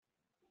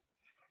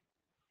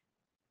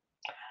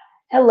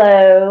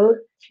Hello,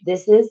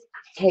 this is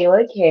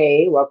Cayla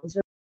Cay. Welcome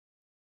to.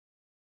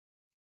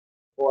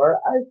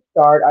 Before I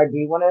start, I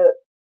do want to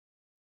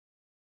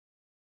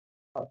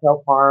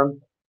self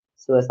harm,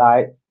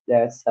 suicide,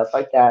 that stuff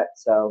like that.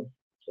 So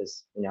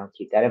just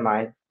keep that in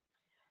mind.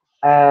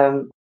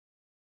 Um,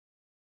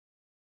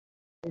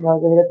 I'm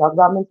going to talk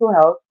about mental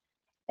health.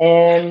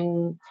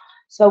 And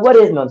so, what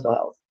is mental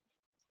health?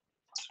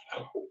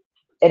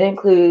 It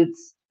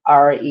includes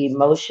our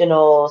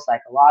emotional,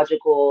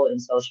 psychological,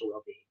 and social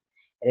well-being.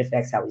 It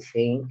affects how we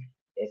think.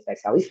 It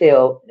affects how we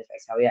feel. It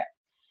affects how we act.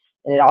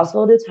 And it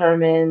also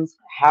determines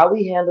how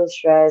we handle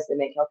stress and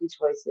make healthy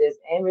choices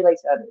and relate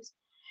to others.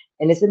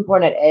 And it's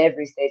important at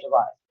every stage of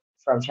life,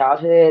 from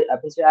childhood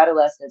up into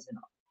adolescence and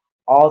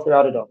all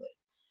throughout adulthood.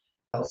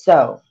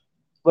 So,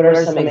 what are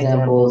some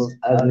examples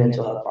of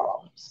mental health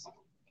problems?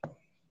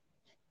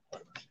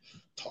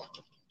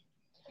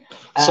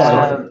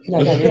 Sorry.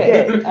 No, you're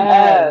good.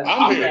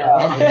 I'm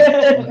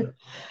here.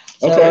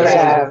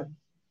 Okay,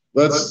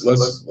 let's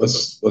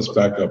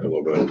back up a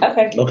little bit.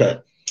 Okay. Okay.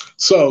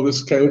 So this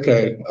is Cayla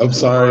Cay. I'm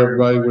sorry,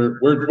 everybody.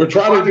 We're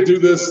trying to do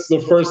this the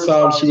first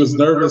time. She was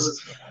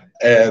nervous,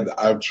 and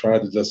I'm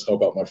trying to just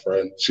help out my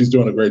friend. She's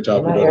doing a great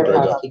job. We're doing a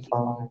great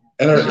job.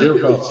 And her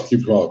earphones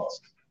keep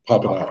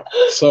popping out.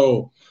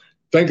 So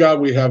thank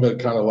God we have it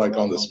kind of like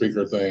on the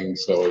speaker thing,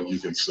 so you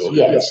can still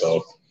hear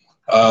yourself.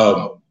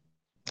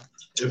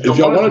 If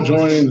y'all want to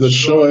join the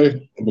show,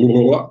 if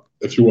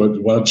you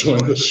want to join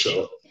the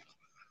show,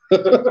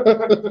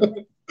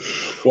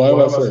 why am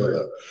I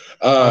saying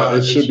that?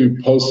 It should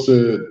be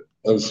posted.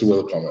 Let's see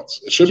where the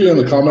comments. It should be in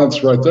the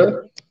comments right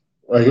there,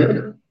 right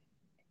here.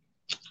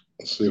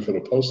 Let's see if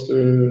it'll post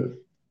it.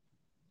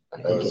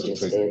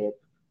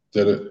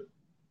 Did it?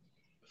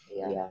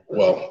 Yeah.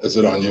 Well, is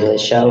it on you? Will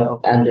it show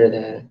under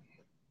the?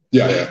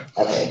 Yeah.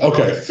 Okay,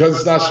 because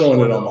it's not showing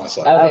it on my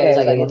side. Okay,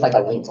 it looks like a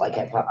link like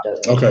it popped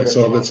up. Okay,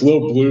 so if it's a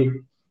little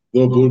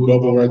blue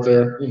bubble right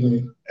there,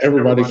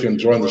 everybody can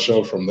join the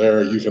show from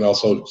there. You can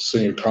also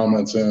send your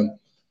comments in.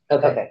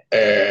 Okay.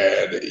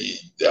 And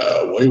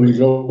away we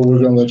go. We're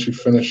gonna let you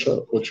finish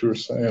up what you were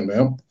saying,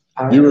 ma'am.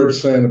 You were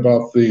saying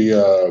about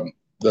the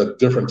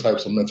different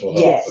types of mental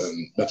health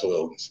and mental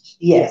illnesses.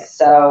 Yes.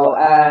 So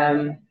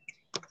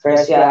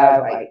first you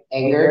have like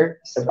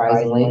anger,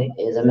 surprisingly,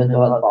 is a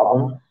mental health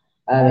problem.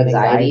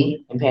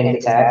 Anxiety and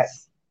panic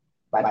attacks,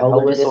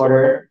 bipolar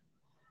disorder,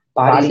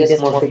 body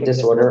dysmorphic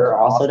disorder, or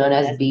also known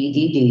as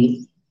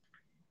BDD,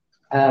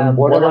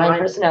 borderline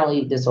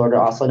personality disorder,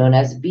 also known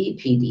as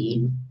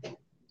BPD,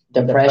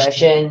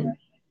 depression,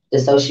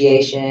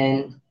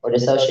 dissociation or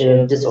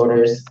dissociative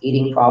disorders,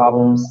 eating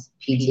problems,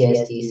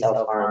 PTSD,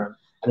 self-harm.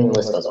 I mean, the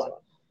list goes on.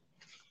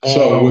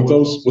 So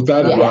with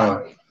that in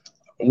mind,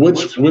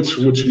 which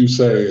would you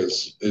say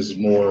is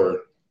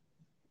more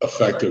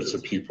effective to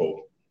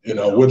people?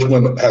 Which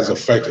one has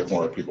affected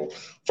more people?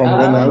 From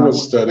when I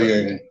was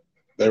studying,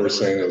 they were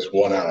saying it was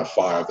 1 out of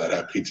 5 that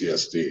had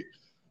PTSD.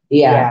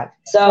 Yeah.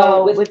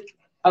 So with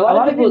a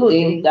lot of people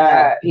think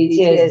that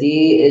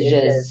PTSD is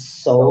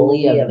just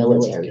solely a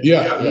military.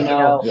 Yeah.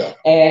 And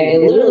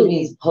it literally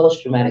means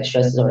post-traumatic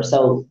stress disorder.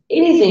 So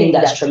anything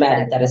that's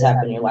traumatic that has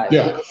happened in your life.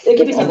 Yeah. It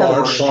could be something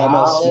large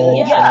trauma,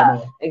 small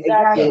trauma.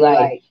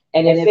 Exactly.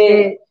 And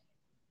if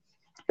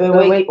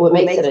what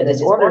makes it a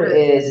disorder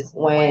is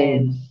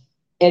when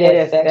it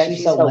affects you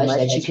so much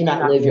that you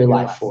cannot live your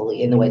life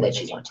fully in the way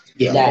that you want to.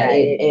 Yeah. That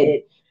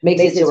it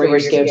makes it to where you're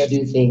scared to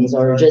do things,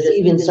 or just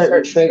even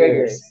certain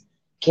triggers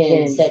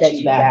can set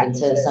you back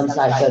into some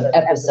type of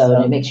episode,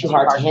 and it makes you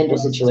hard to handle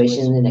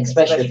situations and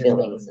express your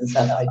feelings and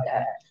stuff like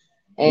that.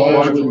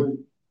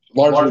 And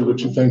largely, would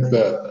you think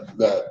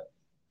that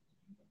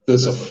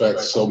this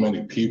affects so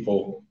many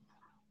people?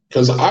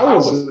 Because I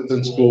was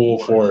in school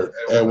for it,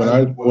 and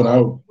when I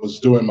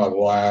was doing my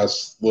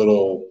last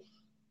little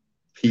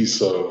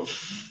piece of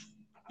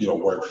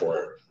work for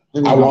it,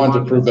 I wanted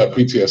to prove that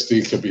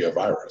PTSD could be a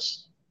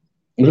virus.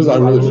 Because I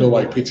really feel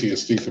like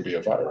PTSD could be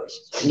a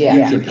virus. Yeah.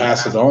 You can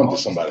pass it on to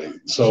somebody.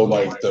 So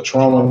like the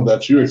trauma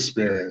that you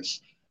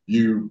experience,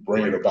 you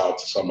bring it about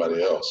to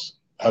somebody else.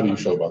 How do you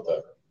feel about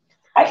that?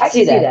 I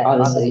see that,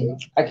 honestly.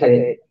 I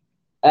could.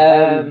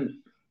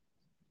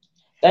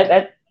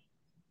 That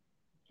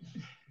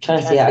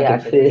trying to see how I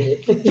can fit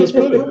it. Just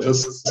put it.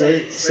 Just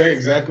say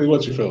exactly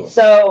what you feel.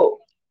 So,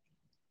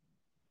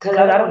 because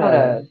I don't want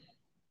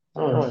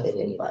to fit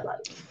anybody.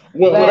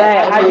 Well, but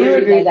I do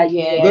agree that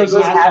you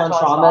pass on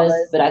traumas,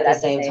 but at the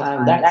same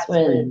time, that's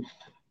when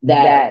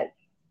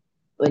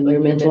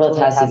your mental health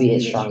has to be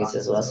its strongest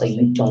as well, so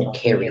you don't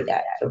carry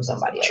that from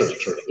somebody else.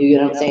 True. You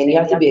know what I'm saying? You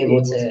have to be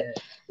able to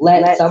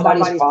let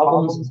somebody's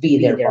problems be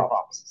their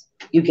problems.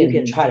 You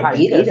can try to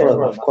be there for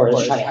them, of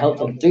course, try to help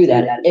them through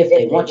that if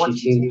they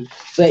want you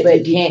to,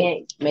 but you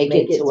can't make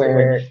it to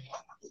where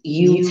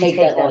you take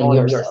that on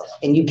yourself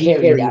and you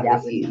carry that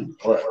with you.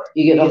 Right.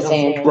 You get what I'm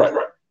saying?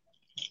 Right.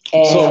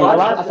 And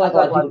I feel like a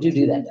lot of people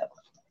do that though.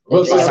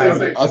 But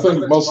I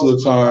think most of the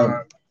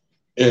time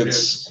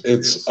it's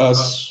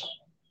us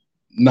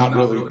not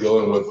really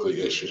dealing with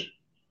the issue.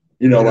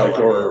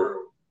 Or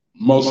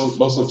most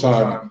of the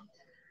time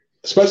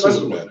especially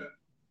with men.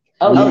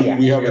 Oh we, yeah.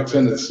 we have a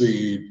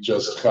tendency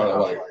just kind of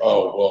like,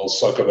 oh well,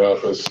 suck it up.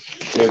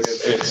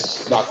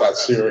 It's not that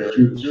serious.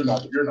 You're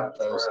not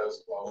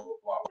depressed. Blah blah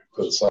blah. We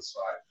put it aside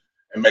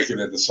and make it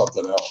into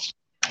something else.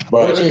 Which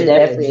But is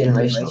definitely a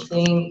generational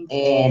thing,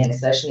 and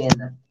especially in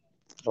the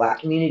Black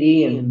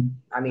community, and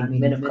I mean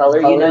men of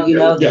color.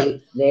 yeah,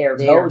 They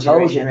are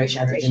told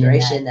generation after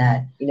generation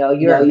that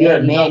you're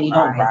a man, you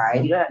don't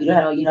cry,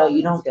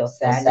 you don't feel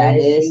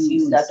sadness,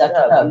 you suck it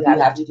up, you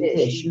have to do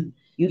this,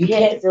 you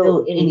can't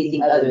feel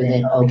anything other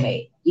than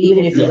okay.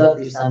 Even if you yeah, go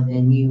through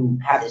something, you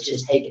have to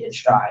just take it in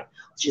stride,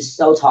 which is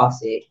so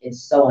toxic and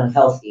so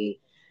unhealthy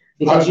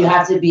because you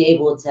have to be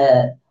able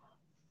to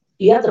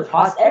you have to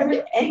process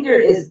every anger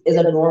is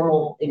a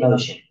normal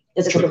emotion.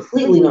 It's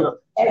completely normal.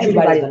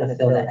 Everybody's gonna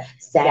feel that.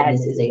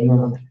 Sadness is a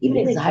normal. Even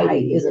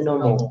anxiety is a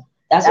normal.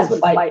 That's what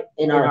fight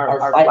in our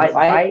fight and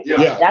fight.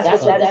 yeah. That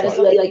is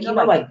like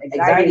like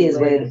anxiety is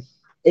when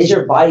is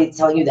your body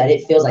telling you that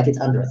it feels like it's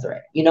under a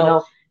threat.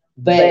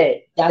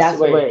 But that's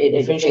where it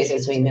differentiates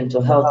between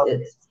mental health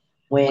is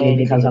when it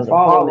becomes a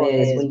problem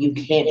is when you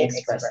can't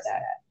express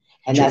that.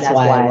 And that's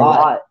why a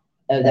lot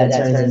of that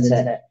turns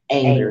into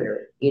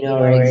anger,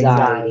 or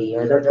anxiety,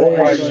 or Or you turn it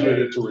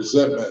depression. into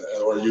resentment,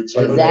 or you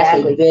turn it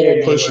Exactly, into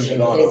bitterness. pushing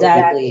it on them.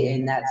 Exactly,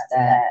 and that's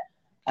that.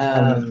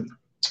 Um,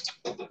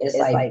 it's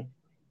like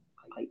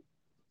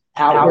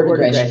outward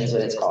aggression is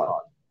what it's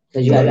called.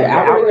 Because you have your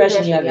outward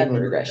aggression, you have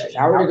inward aggression.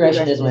 Outward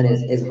aggression is when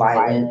is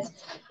violence,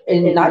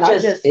 and not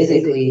just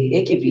physically.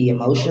 It could be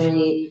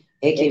emotionally.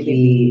 It could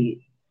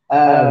be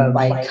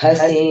by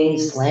cussing,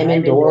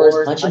 slamming doors,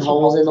 punching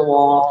holes in the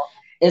wall.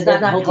 It's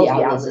not healthy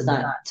outlets. It's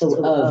not to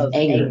of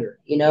anger,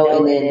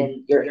 And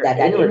then your that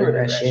inward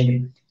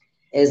aggression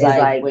is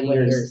like when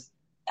you're.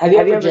 Have you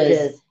ever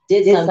just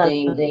did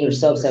something and you're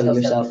so upset with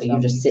yourself and you're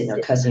just sitting there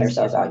cussing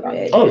yourself out in your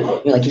head? Oh yeah,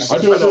 You're like you're I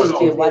so do it all the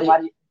stupid. time.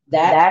 Why did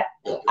that?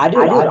 I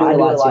do it a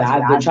lot too.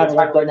 I've been trying to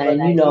work on that, and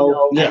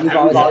Yeah, you've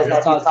always heard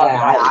us talk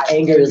that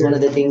anger is one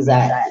of the things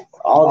that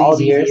all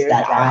these years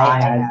that I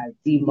have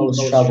the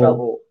most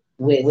trouble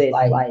with,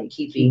 like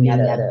keeping at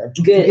a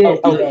good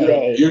healthy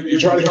way. you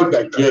try to keep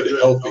that good,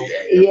 healthy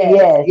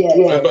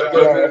anger.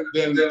 But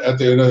then at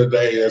the end of the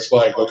day, it's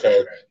like,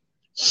 okay,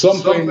 some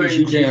things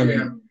you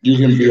can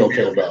be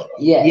okay about.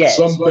 Yes.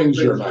 Some things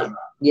you're not.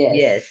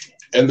 Yes.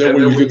 And then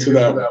when you get to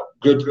that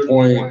good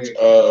point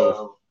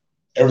of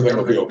everything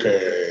will be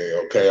okay,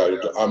 okay,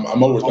 I'm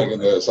overthinking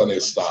this, I need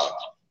to stop.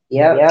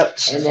 Yep.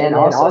 And then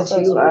also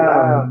too,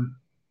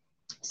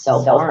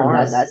 self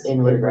harm. That's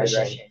inward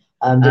aggression.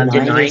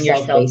 Denying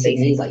yourself basic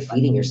needs like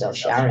feeding yourself,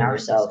 showering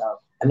yourself.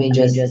 I mean,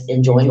 just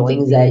enjoying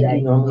things that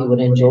you normally would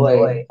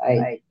enjoy.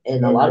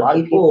 And a lot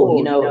of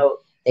people,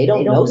 they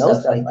don't know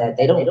stuff like that.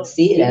 They don't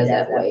see it as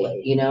that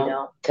way,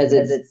 because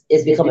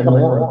it's become a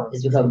norm.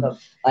 It's become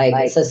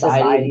like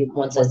society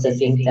wants us to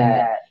think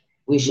that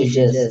we should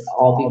just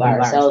all be by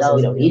ourselves and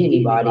we don't need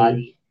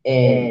anybody.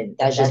 And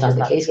that's just not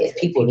the case because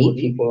people need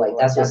people. Like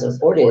that's what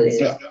support is.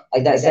 Yeah.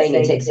 Like that saying,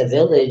 it takes a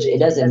village. It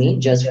doesn't mean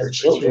just for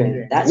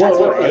children. That's Well,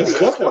 for it's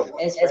definitely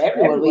it's for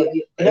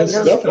everyone. it's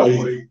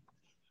definitely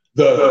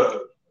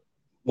the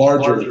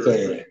larger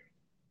thing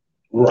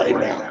right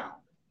now.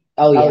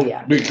 Oh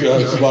yeah.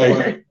 Because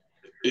like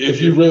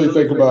if you really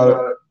think about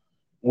it,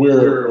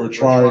 we're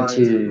trying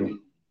to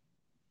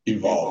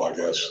evolve, I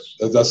guess.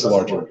 That's the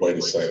larger way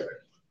to say it.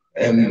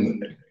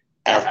 And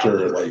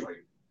after like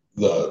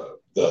the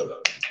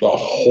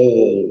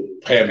whole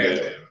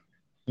pandemic,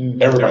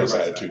 everybody's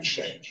attitudes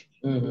changed.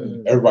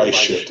 Everybody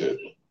shifted.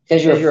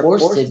 Because you're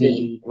forced to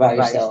be by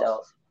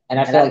yourself. And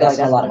I feel like that's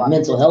a lot of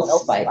mental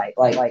health spike,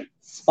 like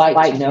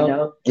spikes,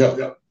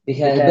 Yeah.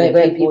 Because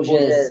but people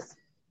just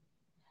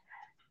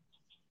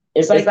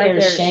it's like they're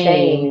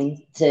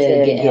ashamed to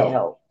get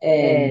help.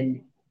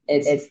 And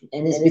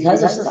it's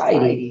because of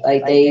society.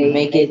 Like they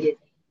make it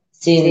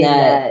seem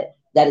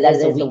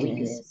that's a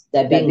weakness.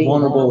 That being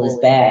vulnerable is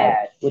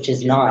bad, which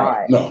is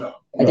not. No.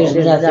 Like there's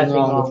nothing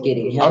wrong with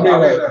getting I help.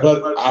 mean,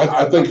 but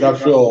I think I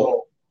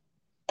feel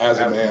as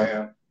a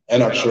man,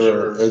 and I'm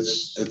sure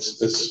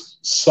it's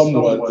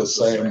somewhat the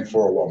same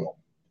for a woman.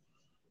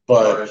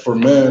 But for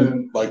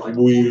men, like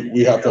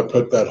we have to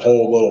put that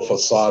whole little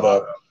facade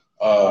up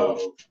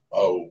of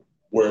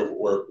where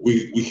we're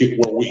weak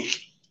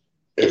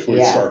if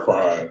we start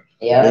crying.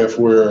 Yeah. If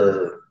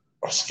we're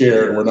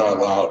scared, we're not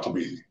allowed to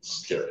be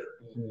scared.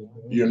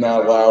 You're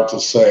not allowed to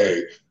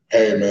say,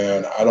 "Hey,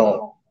 man, I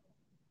don't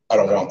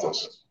want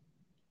this."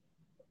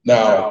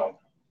 Now,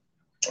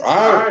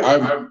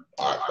 I'm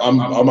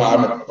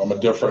a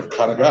different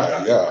kind of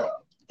guy, yeah.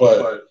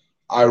 But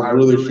I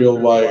really feel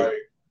like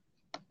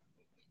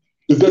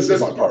this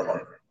is my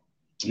partner.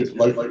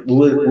 Like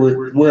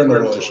we're in a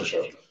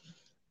relationship.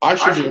 I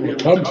should be able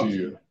to come to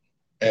you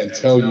and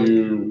tell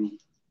you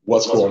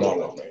what's going on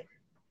with me.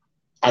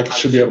 I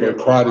should be able to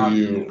cry to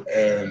you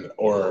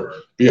or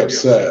be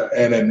upset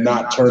and then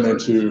not turn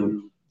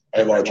into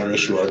a larger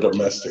issue or a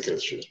domestic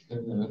issue.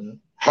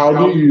 How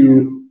do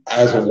you,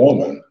 as a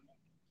woman,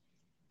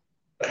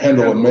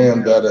 handle a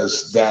man that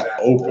is that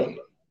open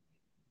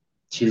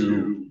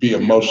to be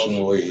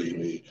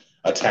emotionally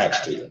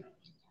attached to you,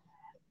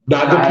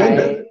 not I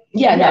dependent.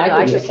 yeah, no, I get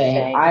what you're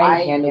saying.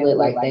 I handle it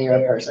like they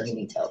are a person who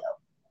needs help.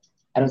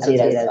 I don't see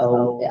it as,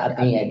 oh,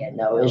 opinion.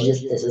 No, it's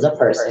just this is a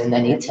person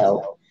that needs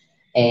help,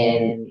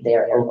 and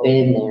they're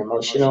open, they're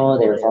emotional,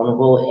 they're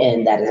vulnerable,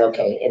 and that is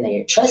okay. And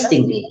they're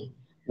trusting me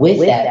with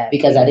that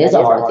because that is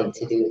a hard thing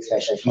to do,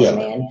 especially for a Yeah,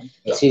 man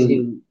yeah,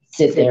 to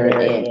sit there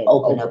and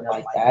open up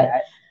like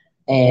that.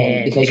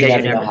 And because you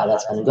never know how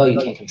that's going to go, you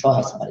can't control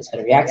how somebody's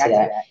going to react to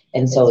that.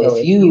 And so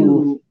if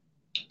you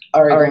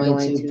are going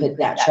to put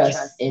that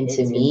trust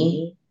into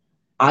me,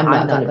 I'm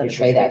not going to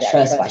betray that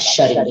trust by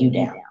shutting you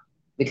down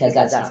because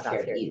that's not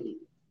fair to you.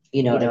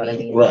 You know what I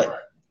mean? right.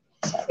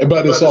 So,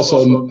 But it's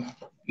also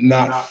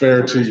not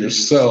fair to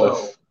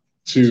yourself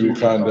to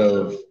kind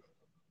of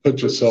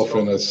put yourself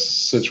in a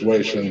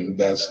situation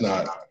that's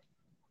not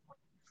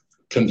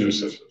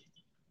conducive.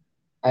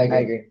 I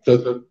agree.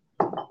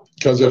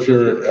 Because if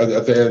you're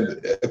at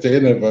the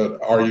end of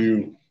it, are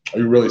you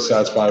really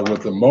satisfied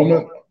with the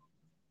moment,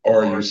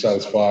 or are you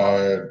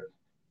satisfied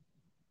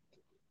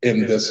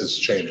in this is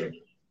changing?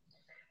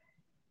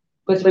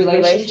 With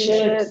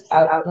relationships,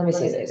 let me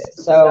say this.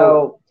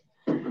 So,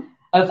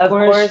 of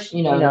course,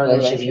 in a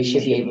relationship, you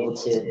should be able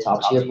to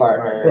talk to your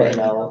partner, Right.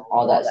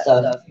 all that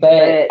stuff.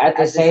 But at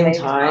the same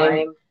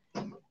time,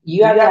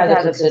 you have to have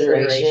the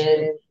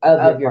consideration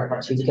of your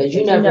partner too, because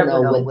you never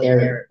know what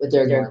they're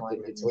going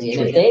through mentally.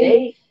 And if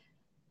they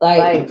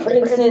like, for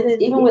instance,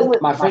 even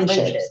with my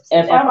friendships,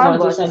 if I'm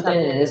going through something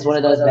and it's one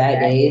of those bad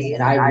days,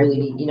 and I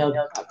really need,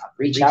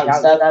 reach out and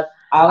stuff,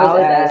 I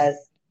always ask,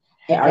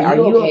 "Hey, are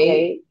you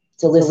okay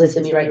to listen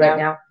to me right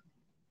now?"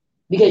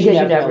 Because you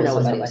never know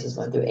what somebody else is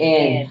going through,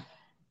 and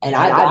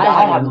I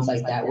have moments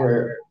like that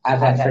where I've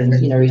had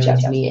friends, reach out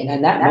to me, and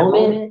in that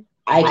moment,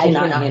 I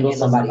cannot handle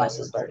somebody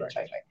else's burdens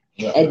right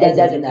Yeah. now. It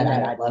doesn't mean that I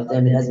don't love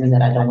them. It doesn't mean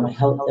that I don't want to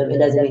help them. It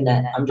doesn't mean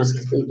that I'm just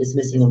completely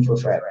dismissing them for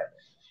forever.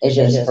 It's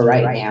just for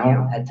right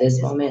now, at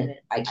this moment,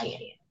 I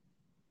can't.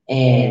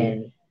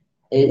 And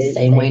it's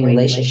same way in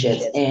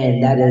relationships,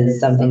 and that is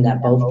something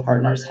that both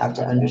partners have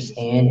to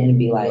understand and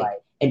be like,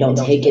 and don't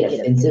take it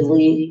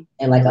offensively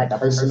and like a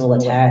personal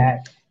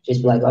attack.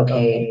 Just be like,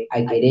 okay,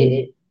 I get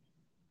it.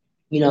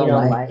 Yeah.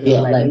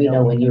 Let me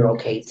know when you're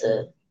okay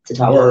to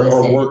talk or Or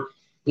listen. work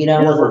You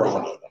know, work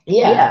around it.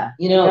 yeah,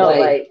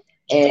 like,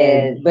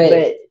 and but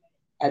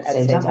at the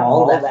same time,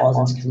 all of that falls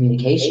into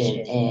communication,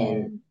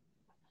 and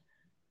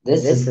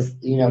this is,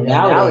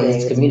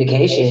 nowadays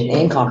communication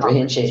and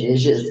comprehension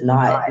is just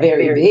not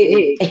very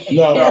big.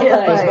 No,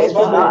 Like, it's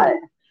not.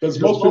 because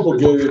most people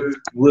get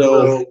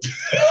real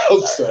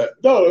upset.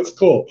 No, it's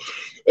cool.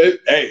 Hey,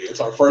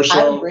 it's our first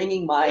show. I'm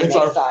bringing my It's next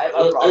our time.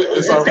 I promise.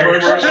 it's our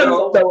first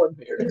show. So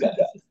embarrassed.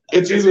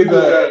 It's either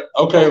that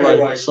okay,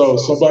 like so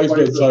somebody's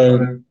been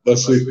saying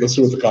let's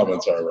see what the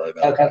comments are right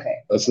now. Okay.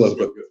 Let's get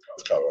to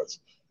the comments.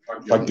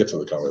 If I can get to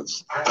the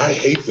comments. I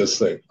hate this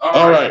thing.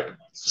 All right.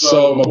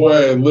 So my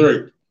boy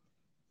Lyric,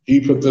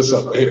 he put this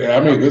up. I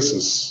mean, this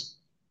is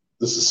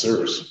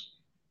serious.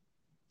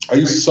 I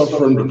used to suffer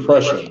from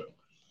depression,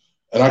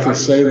 and I can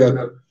say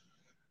that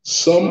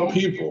some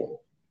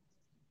people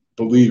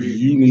believe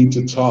you need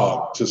to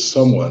talk to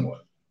someone,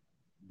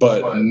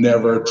 but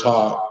never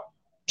talk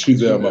to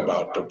them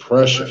about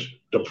depression.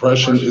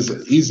 Depression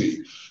isn't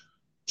easy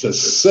to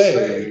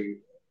say,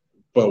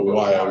 but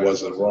why I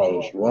wasn't wrong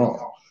was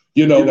wrong.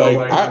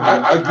 Like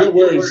I get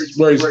where he's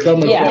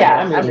coming from.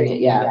 Yeah, I'm reading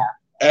it. Yeah.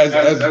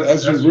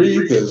 As you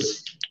read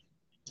this,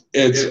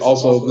 it's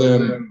also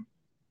then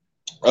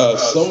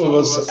some of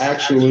us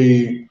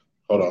actually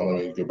hold on,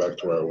 let me get back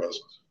to where I was.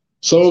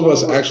 Some of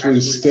us actually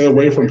stay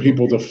away from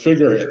people to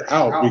figure it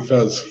out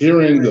because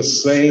hearing the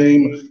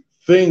same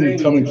thing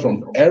coming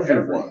from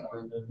everyone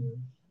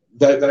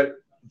that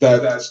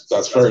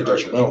that's very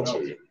detrimental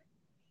to you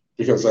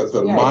because that's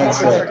the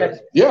mindset.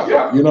 Yeah,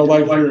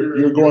 like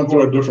you're going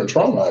through a different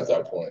trauma at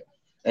that point,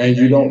 and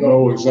you don't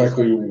know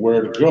exactly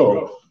where to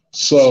go.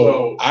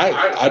 So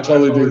I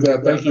totally dig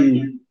that.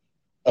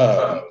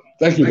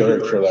 Thank you,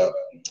 Derek, for that.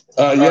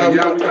 Yeah, we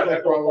don't take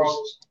that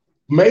promise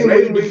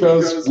mainly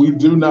because we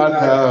do not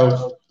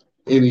have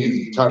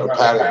any kind of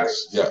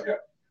patterns yet.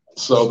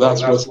 So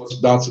that's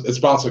it's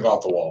bouncing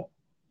off the wall.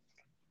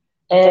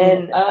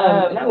 And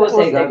I will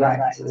say, going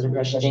back to the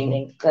depression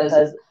thing, because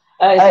so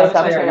I'm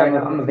telling you right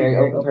now, I'm a very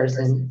open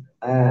person.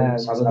 So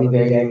I'm gonna be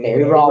very,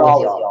 very raw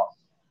with y'all.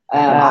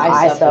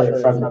 I suffer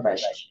from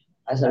depression.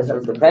 I suffer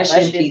from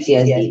depression,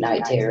 PTSD,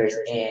 night terrors,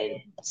 and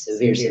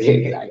severe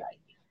anxiety.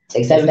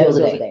 Take 7 pills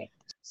a day.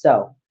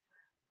 So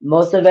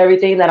most of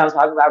everything that I'm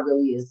talking about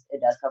really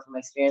it does come from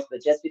experience,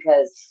 but just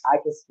because I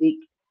can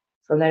speak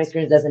from that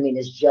experience doesn't mean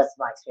it's just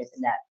my experience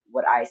and that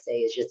what I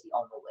say is just the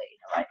only way,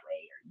 the right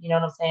way, or you know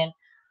what I'm saying?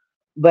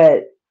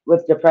 But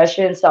with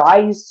depression, so I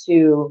used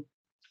to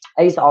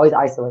always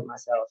isolate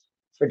myself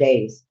for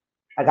days.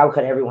 Like I would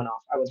cut everyone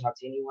off. I wouldn't talk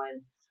to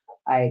anyone.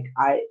 Like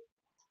I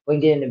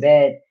wouldn't get into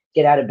bed,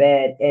 get out of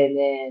bed, and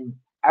then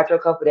after a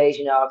couple of days,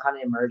 I kind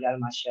of emerge out of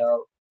my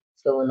shell,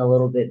 feeling a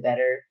little bit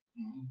better,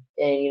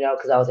 and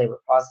because I was able to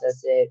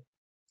process it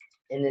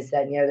and this,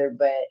 that, and the other.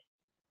 But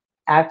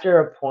after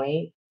a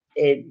point,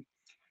 it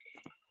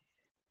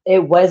it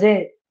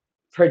wasn't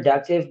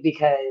productive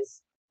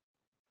because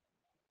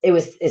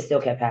it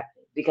still kept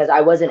happening because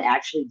I wasn't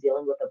actually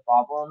dealing with the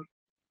problem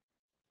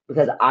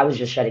because I was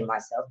just shutting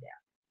myself down.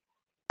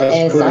 That's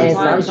And pretty.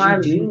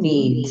 sometimes you do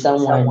need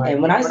someone.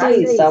 And when I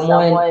say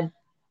someone,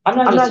 I'm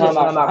not just talking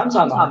about, I'm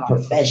talking about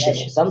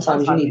professionals.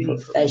 Sometimes you need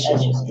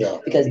professionals Yeah.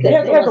 because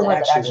they're the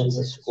ones that actually went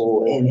to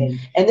school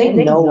and they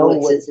know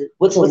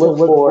what to look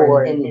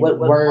for and what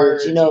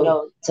words,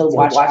 to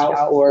watch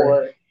out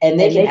for. And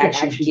they can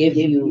actually give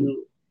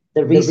you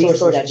the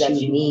resources that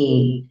you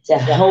need to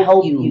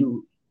help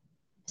you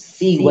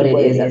see what it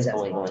is that's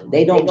going on.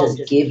 They don't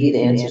just give you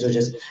the answers or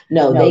just,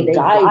 no, they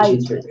guide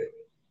you through it.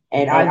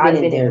 And I've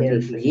been in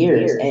therapy for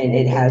years, and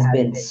it has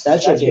been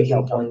such a big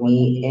help on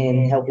me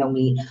and helping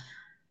me,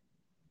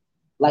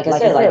 like I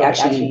said, like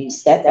actually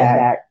step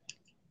back,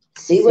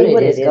 see what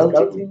it is, go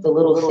through the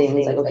little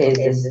things, like, okay,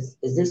 is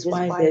this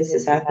why this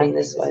is happening?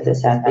 This is why this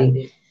is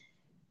happening,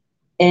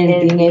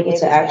 and being able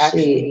to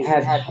actually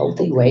have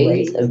healthy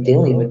ways of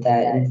dealing with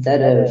that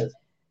instead of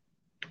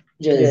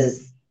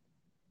just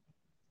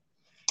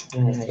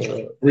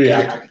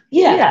Reacting.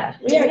 yeah,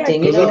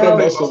 reacting. Because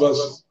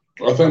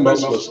I think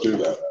most of us do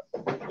that,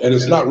 and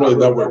it's not really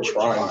that we're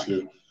trying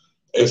to.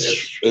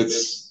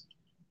 It's.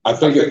 I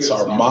think it's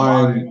our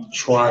mind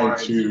trying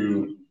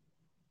to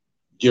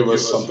give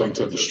us something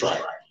to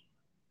distract.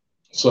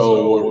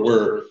 So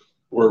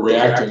we're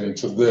reacting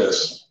to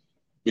this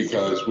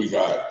because we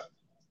got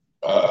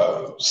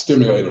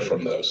stimulated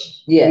from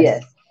this.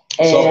 Yes.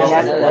 And So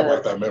that's it's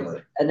like that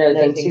memory. another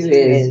thing too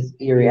is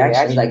your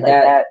reactions like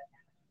that.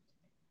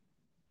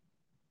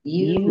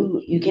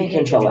 You can't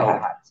control what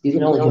happens. You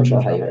can only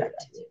control how you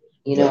react to it.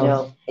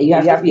 And you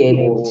have to be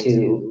able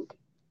to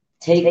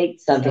take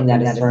something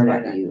that is thrown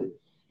at you.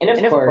 And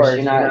of course,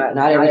 you're not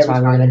every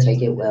time you're gonna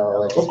take it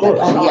well. Or just like,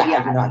 oh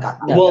yeah, I got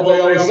no. Well, they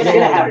always You're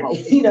gonna have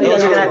you're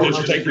gonna have did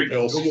you take your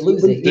pills? When you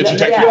lose it. Did you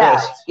take your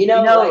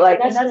pills? Like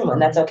that's normal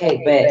and that's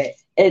okay. But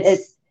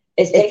it's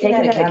taking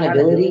that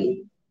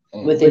accountability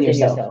within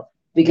yourself.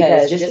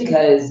 Because just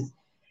because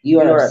you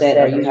are upset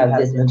or you have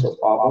this mental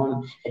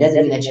problem, it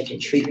doesn't mean that you can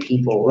treat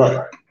people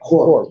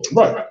horribly.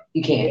 Right.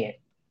 You can't.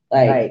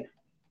 Like,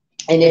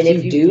 and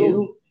if you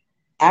do,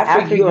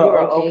 after you are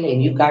okay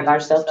and you've got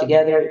yourself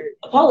together,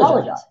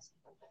 apologize.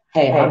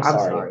 Hey, I'm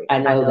sorry. I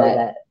know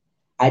that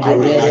I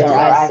did this or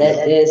I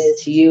said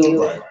this to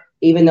you. Right.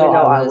 Even though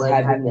I was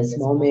having this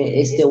moment,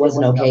 it still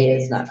wasn't okay.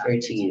 It's not fair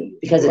to you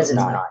because it's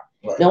not.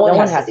 Right. No one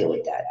has to deal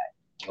with that.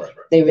 Right.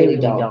 They really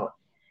don't.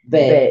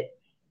 But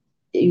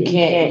you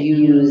can't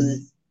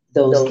use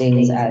those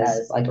things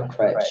as like a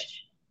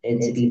crutch and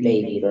to be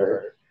babied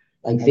or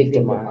like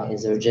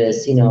victimized or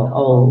just,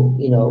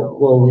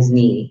 woe is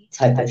me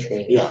type of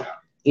thing. Yeah.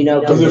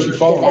 Because if you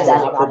fall, that's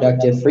not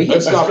productive for you.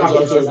 It's not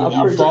productive.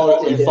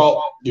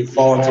 You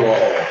fall into a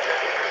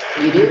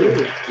hole. You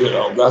do.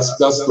 That's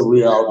the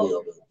reality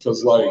of it.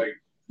 Because like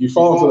you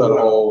fall into that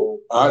hole.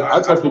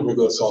 I tell people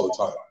this all the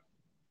time.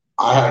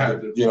 I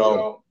have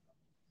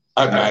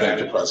I have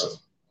manic depressive.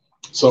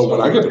 So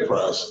when I get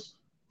depressed,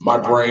 my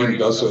brain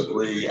doesn't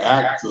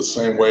react the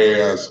same way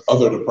as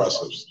other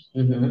depressives.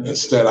 Mm-hmm.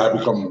 Instead, I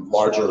become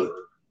larger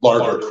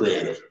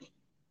creative.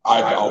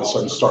 I all of a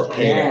sudden start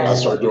painting. I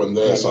start doing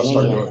this. I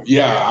start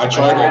doing. I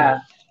try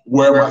to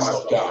wear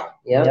myself down.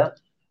 Yep.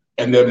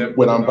 And then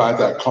when I'm by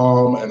that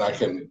calm and I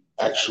can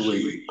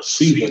actually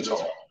see the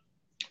tunnel,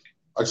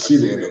 I see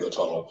the end of the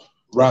tunnel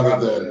rather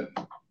than,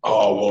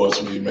 oh, woe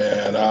is me,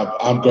 man.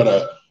 I'm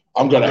gonna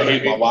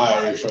hate my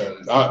life.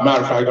 And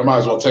matter of fact, I might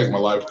as well take my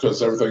life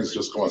because everything's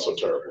just going so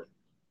terribly.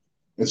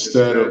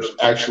 Instead of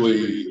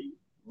actually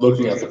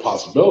looking at the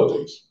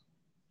possibilities,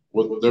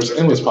 there's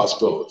endless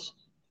possibilities.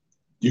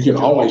 You can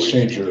always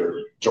change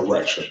your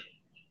direction.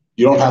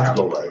 You don't have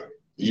to go right.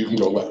 You can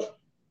go left.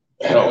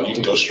 Hell, you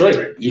can go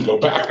straight. You can go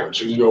backwards.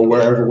 You can go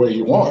wherever way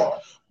you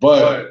want.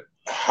 But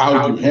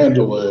how you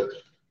handle it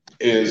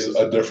is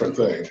a different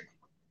thing.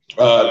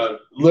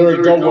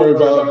 Lyric, don't worry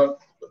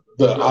about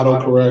the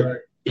autocorrect.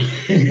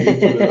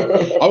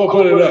 I'm gonna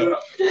put it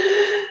up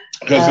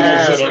because he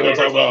said I'm gonna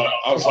talk about.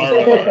 I'm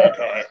sorry about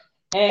that.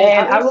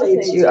 And I will say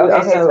too.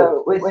 Okay,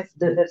 so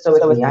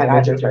with me, I have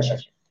major depression.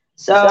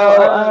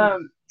 So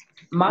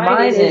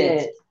mine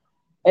isn't.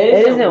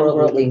 It isn't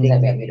worldly things that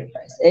make me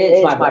depressed.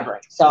 It's my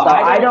brain. So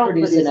I don't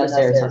produce enough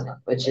serotonin,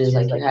 which is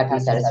like your happy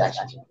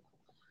satisfaction.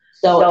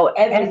 So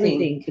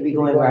everything could be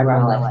going right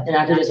around my life, and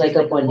I could just wake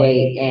up one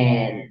day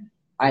and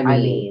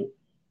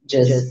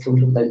just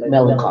completely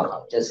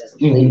melancholy, just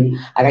completely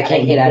like I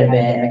can't get out of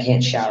bed, I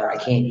can't shower, I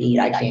can't eat,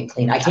 I can't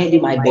clean, I can't do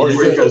my basic. Or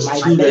you get those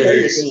 2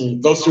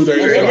 days. Those 2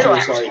 days.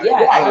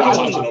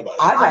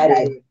 I've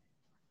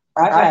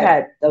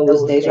had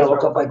those days where I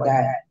woke up like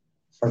that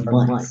for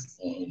months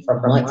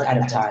at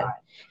a time,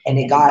 and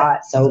it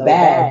got so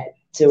bad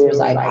to where it was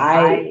like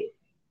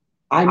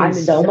I'm in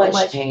so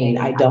much pain.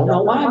 I don't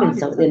know why I'm in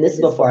so. And this is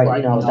before I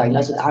was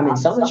diagnosed with. I'm in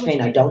so much pain.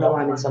 I don't know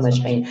why I'm in so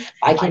much pain.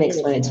 I can't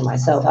explain it to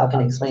myself. How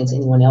can I explain it to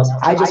anyone else?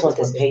 I just want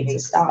this pain to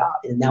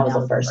stop. And that was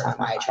the first time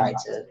I tried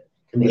to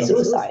commit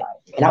suicide.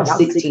 And I was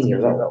 16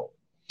 years old.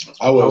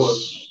 I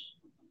was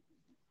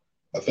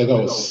I think I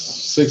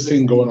was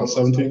 16 going on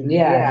 17.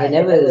 Yeah, and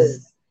it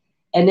was,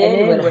 and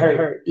then what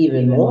hurt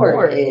even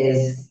more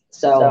is,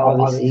 so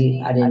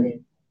obviously I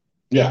didn't,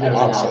 Yeah, I didn't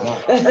obviously know.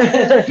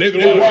 not. Neither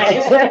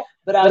was I.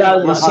 But I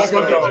was We're a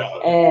second hustler,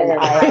 job.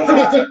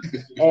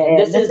 and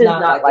this is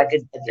not like a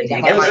dig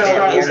at my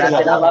family or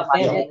nothing. I love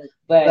family,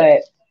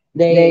 but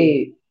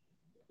they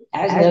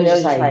as they was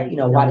just like,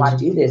 why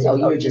did you do this? Oh,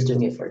 you were just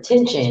doing it for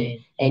attention,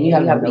 and you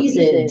have no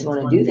reason to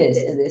want to do this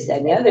and this that,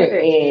 and the other.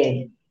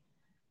 And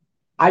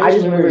I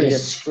just remember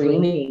just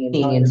screaming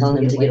and telling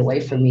them to get away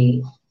from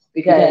me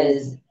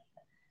because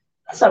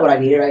that's not what I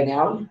needed right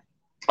now.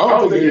 I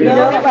don't think You you know,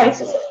 know. like,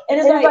 and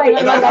it's like, and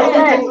And like I I think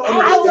said, people I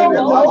understand don't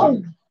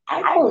that. know.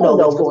 I don't know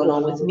what's going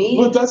on with me.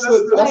 But that's the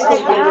Like,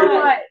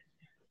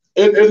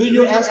 thing. And then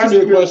you're asking me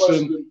a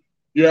question.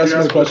 You're asking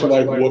me a question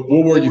like, what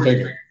were you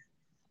thinking?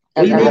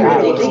 What do you mean? I I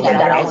was was thinking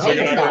that I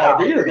thinking wanted I to don't want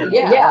to be here no more.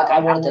 yeah, like I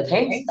wanted the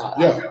pain to stop.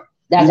 Yeah.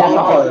 That's You all.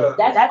 want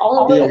That's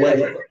all to be it away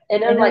was. from it.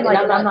 And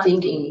I'm not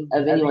thinking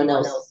of anyone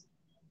else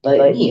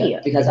but me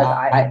because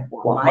I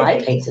want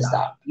my pain to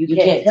stop. You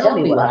can't tell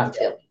me what I'm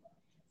feeling.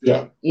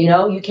 Yeah.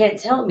 You can't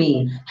tell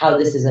me how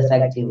this is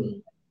affecting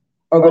me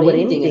or what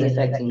anything is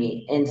affecting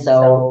me. And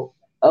so,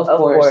 of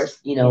course,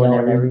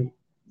 whenever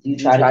you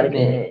try to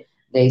commit,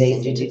 they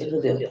send you to the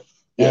pavilion.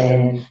 Yeah.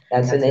 And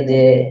that's when they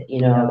did,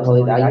 the whole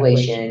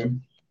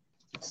evaluation,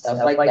 stuff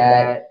like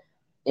that.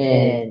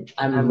 And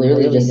I'm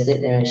literally just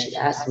sitting there and she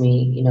asked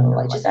me,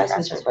 like, just ask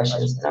me some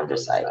questions. And I'm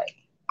just like,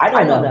 I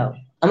don't know.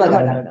 I'm like,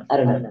 I don't know. I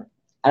don't know.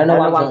 I don't know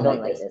why I'm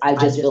feeling like this. I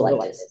just feel like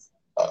this.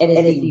 And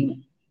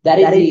that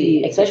is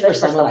the, especially for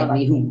someone like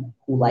me who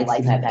likes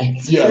to have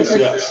answers.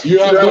 Yes. You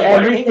have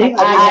everything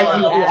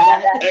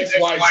I X,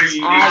 Y,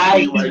 Z.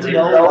 I need to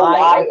know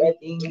why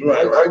everything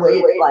works the way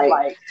it's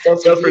like.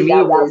 So for me,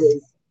 that was,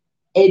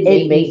 it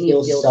made me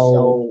feel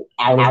so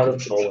out of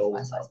control of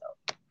myself.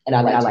 And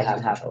I like to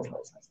have control of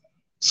myself.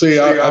 See,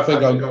 I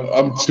think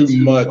I'm too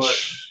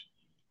much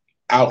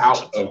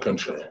out of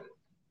control.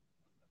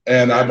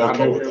 And I'm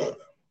okay with that.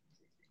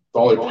 The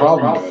only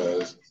problem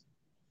is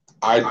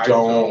I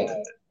don't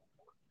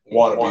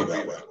want to be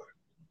that way.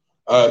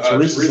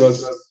 Teresa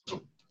says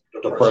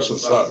depression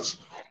sucks.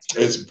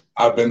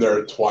 I've been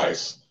there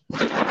twice.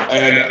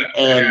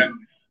 And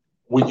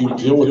when you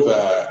deal with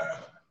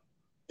that,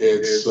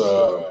 it's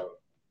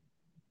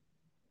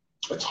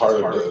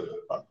harder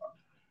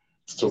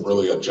to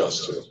really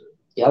adjust to.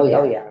 Oh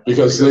yeah.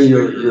 Because then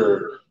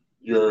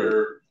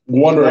you're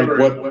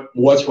wondering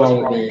what's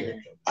wrong with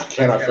me.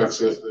 Can I fix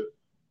it?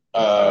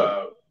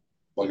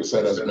 Like I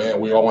said, as a man,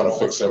 we all want to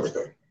fix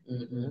everything.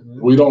 Mm-hmm.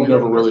 We don't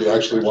never really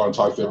actually want to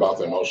talk about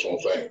the emotional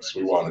things.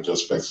 We want to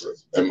just fix it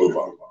and move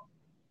on.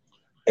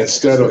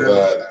 Instead of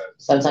that,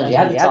 sometimes you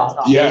have to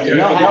talk. Yeah, you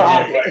don't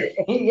have to.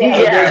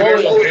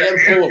 There's only a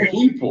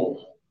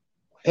handful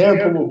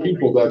of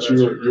people that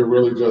you're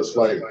really just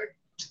like,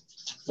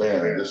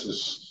 man, this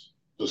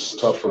is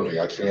tough for me.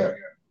 I can't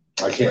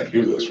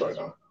do this right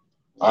now.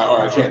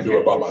 I can't do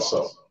it by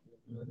myself.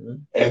 Mm-hmm.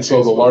 And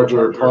so the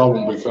larger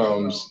problem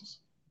becomes,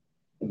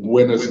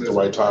 when is it the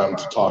right time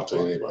to talk to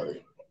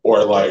anybody?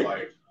 Or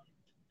like,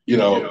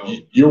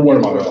 you're one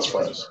of my best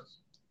friends.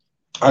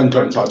 I can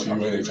come talk to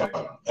you anytime,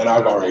 and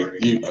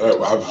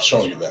I've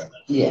shown you that.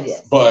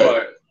 Yes.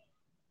 But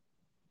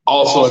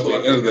also at the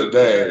end of the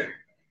day,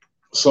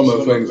 some of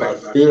the things I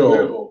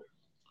feel,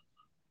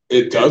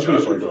 it does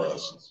refer to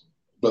us.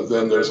 But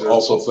then there's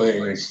also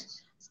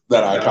things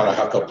that I kind of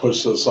have to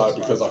push to the side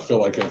because I feel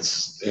like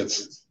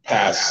it's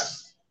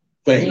past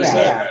things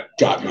that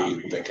got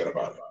me thinking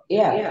about it.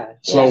 Yeah.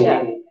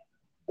 So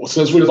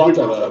since we brought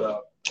that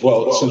up,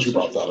 since you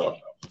brought that up,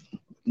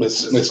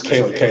 Miss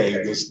Cayla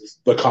Cay,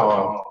 the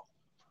calm,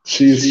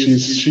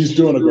 she's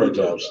doing a great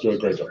job. She's doing a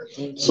great job.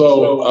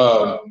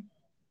 So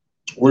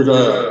we're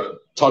gonna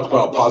talk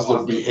about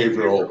positive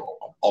behavioral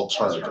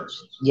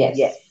alternatives. Yes.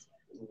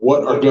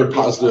 What are good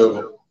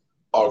positive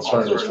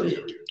alternatives for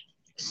you?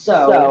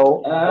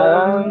 So,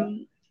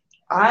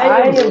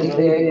 I am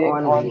big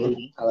on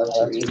reading. I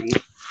love to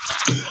read.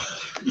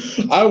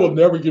 I will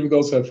never give you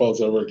those headphones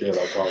ever again,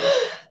 I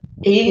promise.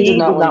 He does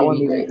not want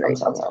to be great.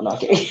 I'm not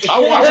kidding. I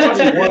want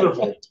you to be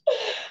wonderful.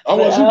 I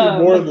want you to be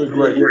more than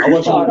great. I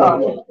want you to be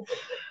wonderful.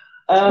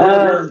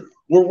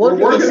 We're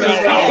working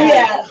this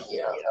out.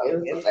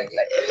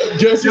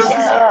 Just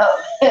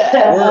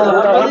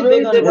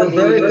we're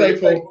very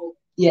thankful.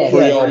 Yeah,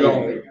 for y'all.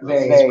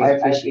 Very. I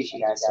appreciate you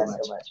guys so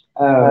much.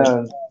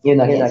 You're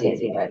not gonna say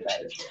anything bad.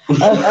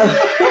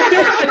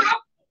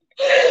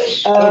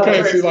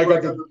 Okay, see, like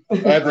at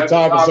the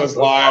top it says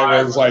live,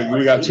 and it's like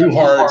we got 2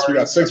 hearts, we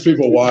got 6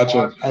 people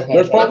watching. Okay.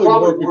 There's probably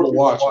more people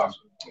watching.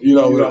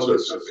 They're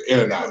just in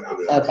and out.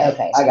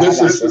 Okay. This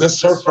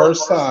is her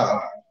first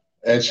time,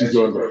 and she's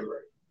doing great.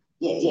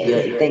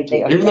 Yeah. Thank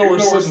you. Even though we're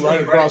sitting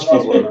right across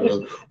from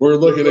her, we're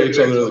looking at each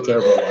other in the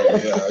camera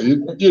like, yeah,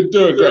 you're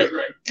doing great.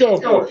 Go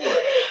for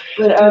it.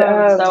 But,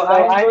 so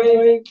I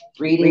enjoy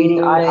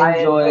reading. I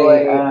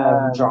enjoy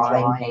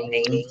drawing,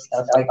 painting,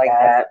 stuff like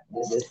that.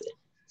 This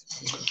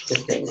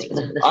thing.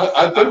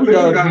 I think we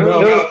got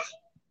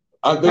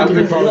I think you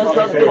let's probably go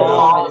got to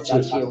calm, and it's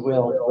actually a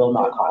real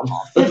not calm.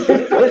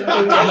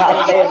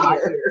 Not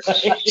failure.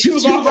 She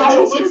was off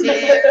to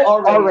listen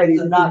Already.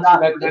 This is not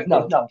productive.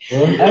 No. But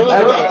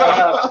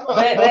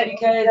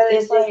because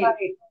it's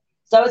like,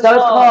 so it's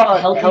called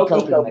healthy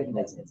coping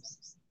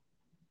mechanisms.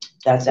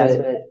 That's what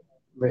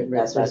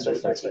it's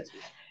referred to.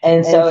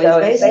 And so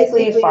it's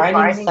basically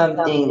finding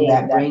something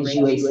that brings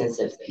you a sense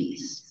of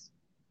peace.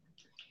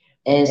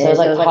 And so it's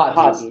like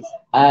hobbies.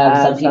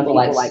 Some people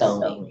like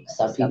sewing.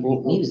 Some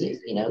people music.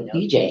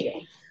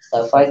 DJ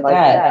stuff like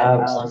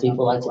that. Some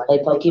people like to play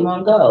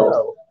Pokemon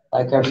Go.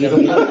 Like our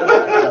beautiful.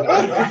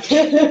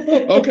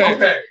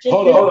 Okay.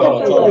 Hold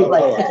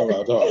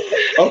on.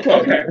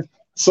 Okay.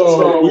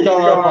 So we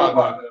got our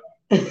partner.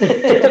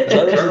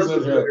 Jerry's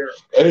in here.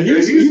 And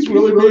he's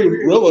really being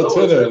real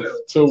attentive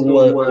to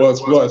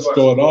what's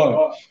going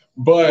on.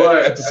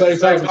 But at the same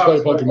time, he's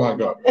playing Pokemon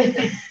Go. So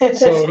he's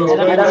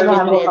playing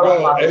Pokemon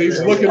Go, and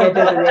he's looking up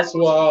every once in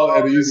a while,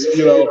 and he's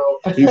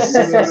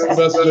sending us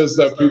messages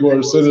that people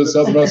are sending us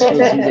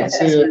messages. You can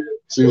see it.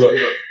 See, look.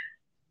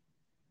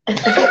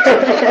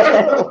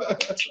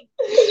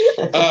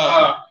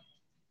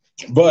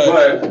 But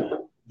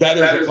that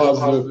is a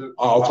positive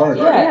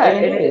alternative. Yeah,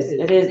 it is.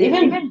 It is.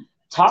 Even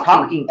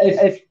talking.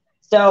 If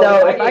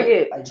I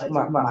get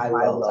my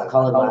lows, I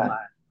call it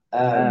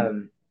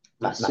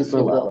my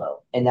super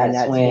low, and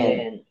that's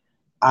when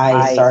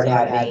I start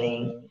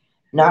having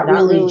not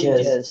really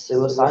just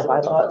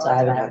suicidal thoughts. I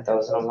haven't had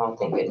those in a long,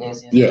 thank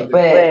goodness. Yeah.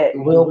 But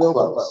real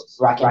close,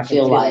 where I can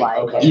feel like,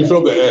 okay, you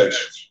feel the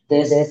edge.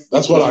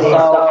 That's what I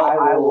got.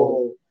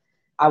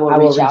 I will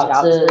reach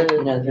out to the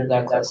people that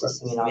are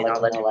closest to me, and I'll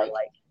let them know,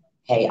 like,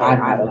 hey, I'm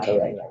not okay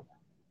right now.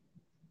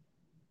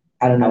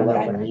 I don't know what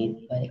I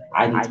need, but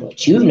I need to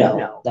let you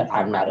know that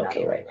I'm not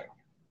okay right now.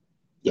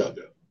 Yeah.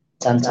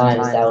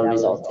 Sometimes that will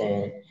result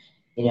in,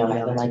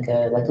 having like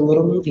a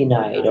little movie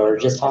night, or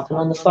just talking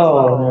on the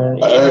phone. Or,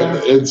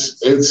 it's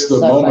the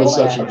moments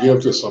that you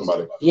give to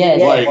somebody. Yes,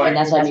 and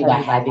that's what I mean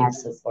by having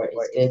support.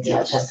 It's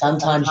good because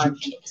sometimes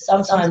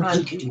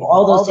you can do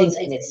all those things,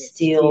 and it's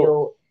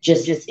still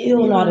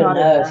not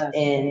enough.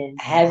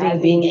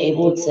 And being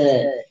able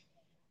to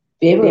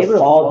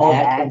fall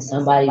back on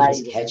somebody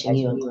just catching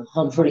you and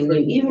comforting you,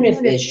 even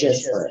if it's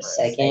just for a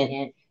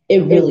second, it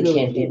really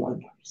can do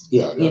wonders.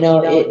 Yeah.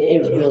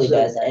 It really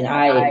does. And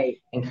I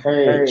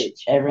encourage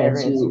everyone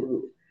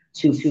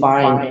to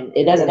find,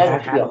 it doesn't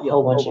have to be a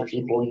whole bunch of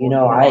people.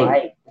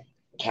 I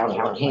count on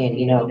one hand,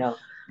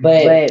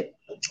 but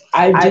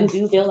I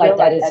do feel like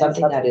that is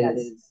something that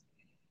is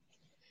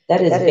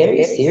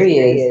very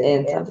serious,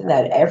 and something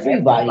that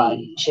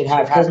everybody should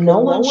have, because no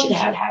one should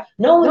have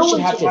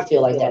to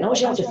feel like that. No one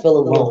should have to feel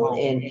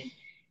alone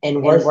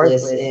and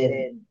worthless,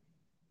 and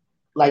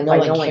like no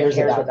one cares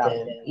about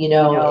them,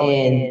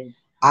 and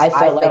I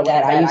felt like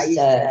that. I used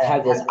to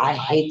have this I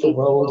hate the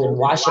world and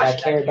why should I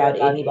care about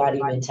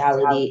anybody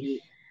mentality.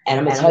 And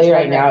I'm gonna tell you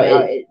right now,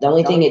 the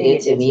only thing it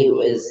did to me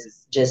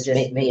was just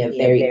make me a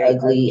very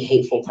ugly,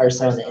 hateful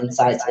person on the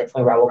inside, to the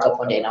point where I woke up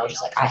one day and I was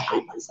just like, I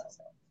hate myself.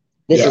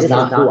 This is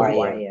not who I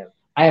am.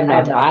 I am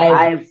not.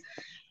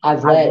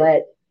 I've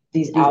let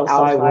these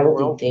outside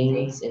worldly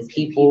things and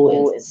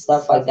people and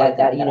stuff like that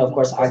of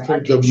course I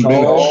couldn't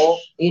control,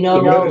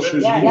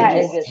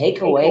 just take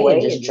away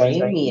and just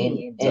drain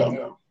me and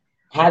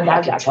have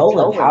that control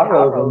and power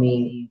over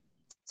me,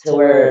 to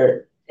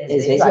where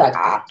it's basically like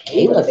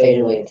Cayla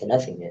faded away into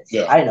nothingness.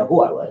 Yeah. I didn't know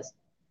who I was,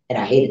 and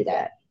I hated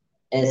that.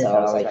 And so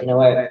I was like, you know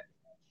what?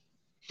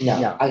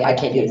 No, I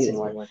can't do this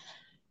anymore.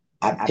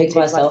 I picked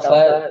myself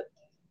up.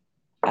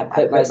 I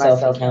put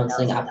myself in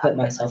counseling. I put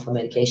myself on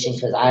medication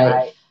because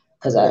I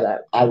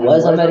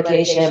was on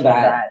medication,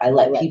 but I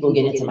let people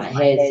get into my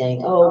head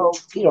saying, oh,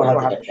 you don't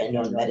have to depend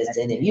on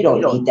medicine, and you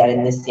don't need that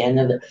in this and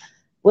the,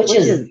 which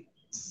is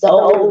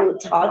so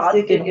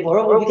toxic and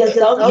horrible, because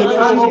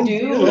sometimes you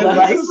do.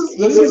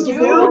 This is the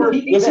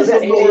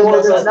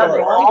more there's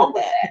nothing wrong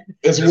with that.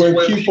 It's when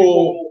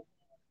people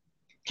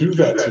do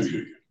that to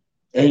you,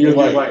 and you're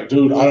like,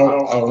 dude, I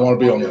don't want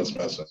to be on this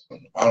mess.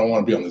 I don't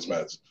want to be on this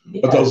mess.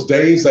 But those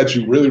days that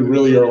you really,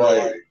 really are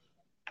like,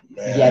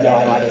 man,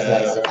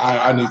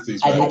 I need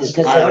these meds.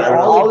 Because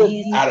all of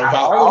these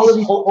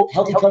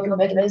healthy coping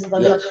mechanisms,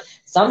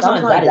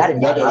 sometimes that is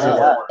not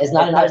enough. It's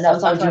not enough.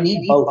 Sometimes you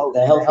need both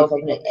the healthy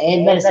coping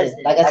and medicine.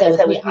 Like I said,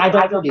 with me, I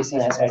don't produce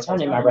enough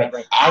serotonin in my brain.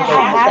 I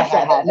have to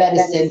have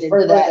medicine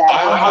for that.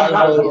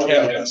 I love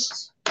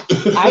cannabis.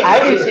 I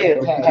do too.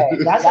 Okay.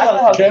 That's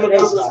how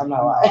cannabis. I'm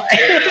not lying.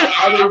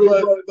 I mean,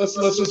 but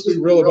let's just be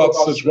real about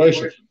the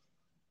situation.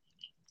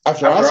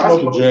 After I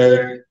smoke a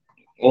J,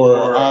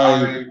 or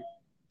I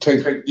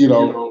take a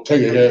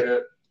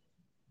hit,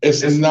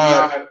 it's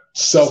not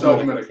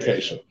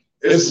self-medication.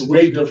 It's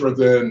way different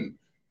than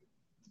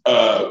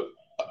a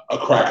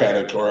crack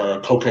addict or a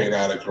cocaine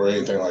addict or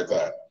anything like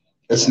that.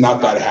 It's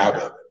not that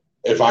habit.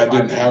 If I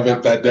didn't have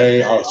it that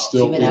day, I would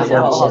still be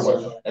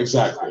focused.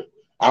 Exactly.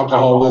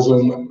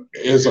 Alcoholism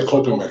is a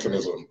coping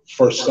mechanism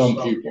for some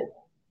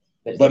people,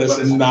 but it's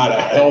not a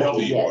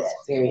healthy one.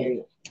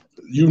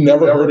 You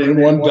never heard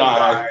anyone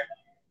die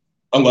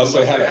unless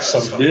they had a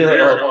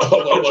severe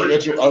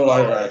allergic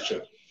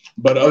reaction.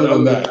 But other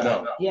than that,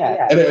 no.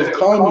 Yeah. And it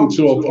calmed me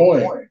to a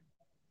point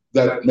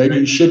that maybe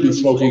you should be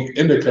smoking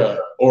indica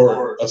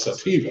or a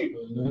sativa.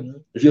 Mm-hmm.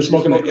 If you're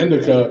smoking an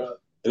indica,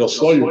 it'll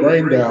slow your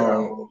brain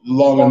down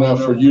long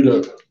enough for you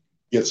to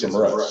get some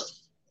rest.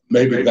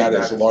 Maybe that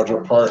is a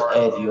larger part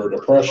of your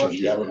depression.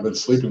 You haven't been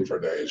sleeping for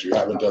days. You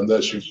haven't done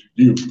this.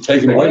 You've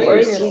taken away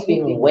Or from you're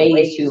sleeping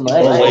way too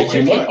much. Way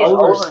too You much. can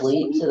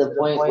oversleep to the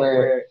point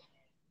where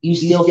you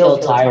still feel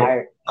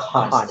tired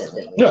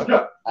constantly.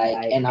 Yeah.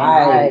 Like, and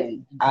I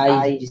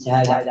used to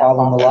have that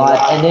problem a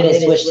lot, and then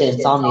it switched to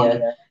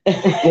insomnia.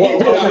 That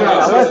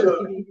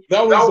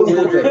was the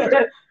weird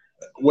thing.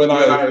 When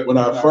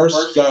I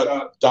first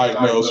got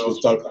diagnosed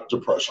with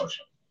depression,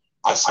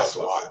 I slept a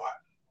lot,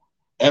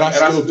 and I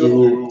still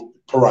do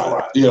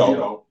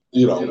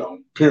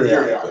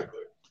periodically.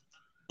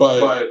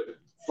 But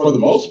for the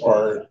most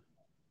part,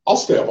 I'll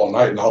stay up all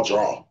night and I'll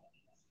draw,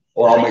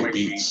 or I'll make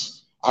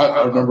beats.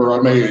 I remember I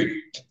made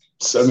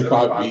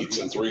 75 beats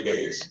in 3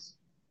 days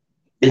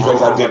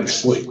because I didn't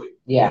sleep.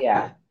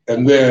 Yeah.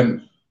 And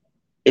then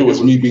it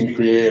was me being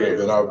creative,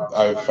 and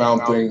I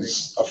found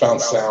things, I found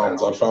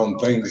sounds, I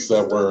found things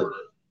that were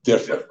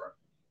different.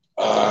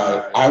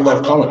 I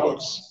love comic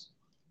books,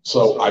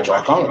 so I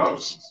draw comic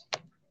books.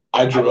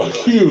 I drew a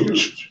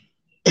huge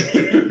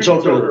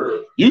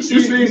Joker. You've seen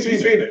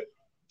it.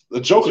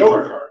 The Joker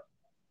card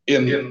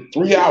in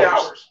 3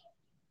 hours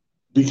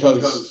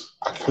because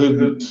I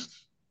couldn't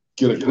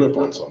get a grip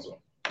on something.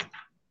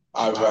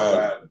 I've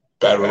had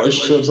bad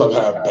relationships. I've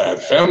had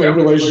bad family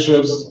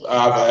relationships.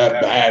 I've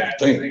had bad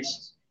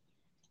things.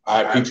 I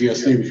have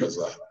PTSD because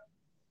of that.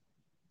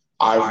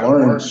 I've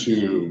learned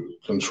to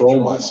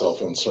control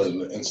myself in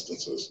certain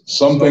instances.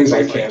 Some things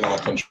I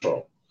cannot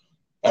control.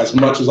 As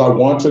much as I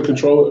want to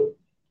control it,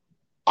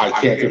 I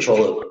can't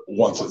control it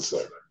once it's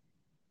there.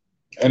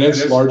 And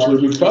it's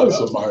largely because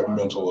of my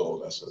mental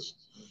illnesses.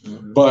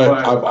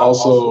 But I've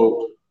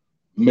also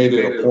made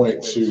it a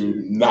point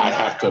to not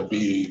have to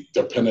be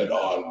dependent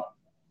on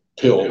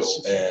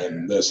pills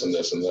and this and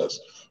this and this.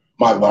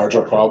 My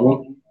larger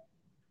problem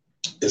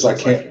is I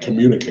can't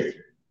communicate.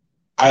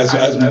 As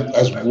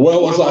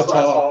well as I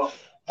talk,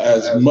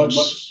 as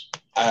much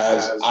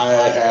as I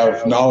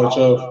have knowledge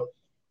of,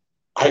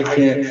 I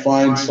can't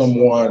find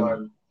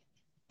someone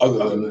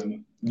other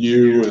than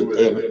you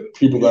and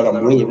people that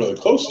I'm really, really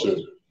close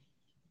to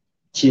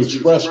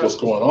express what's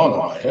going on in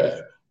my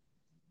head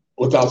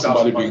without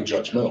somebody being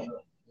judgmental.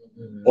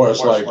 Or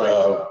it's like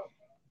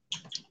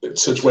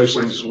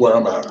situations where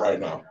I'm at right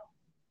now.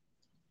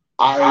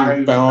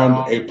 I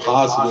found a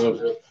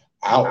positive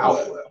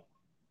outlet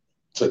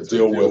to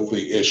deal with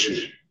the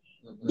issue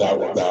that I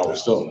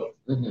was dealing with.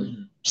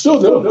 Mm-hmm.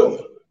 Still dealing with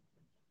it.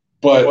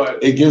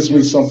 But it gives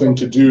me something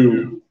to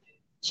do,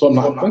 so I'm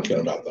not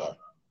thinking about that.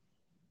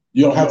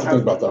 You don't have to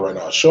think about that right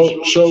now. Show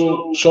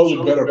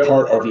the better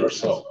part of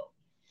yourself.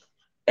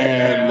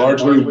 And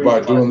largely by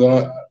doing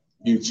that,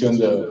 you tend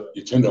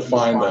to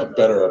find a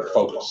better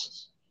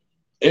focus.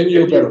 In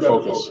your better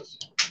focus,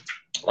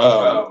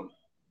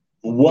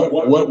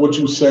 what would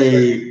you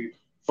say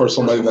for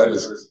somebody that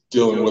is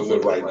dealing with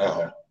it right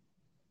now,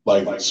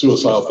 like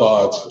suicidal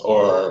thoughts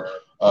or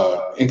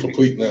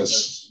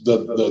incompleteness,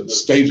 the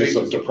stages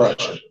of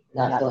depression?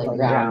 Not feeling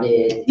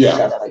grounded, Yeah.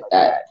 stuff like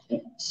that.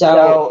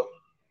 So,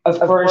 of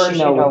course, with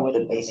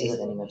the basic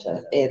thing,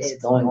 it's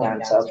going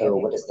down to, okay,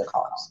 well, what is the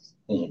cause?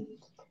 Mhm.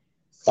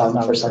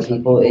 For some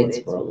people, it's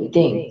worldly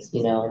things,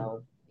 it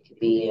could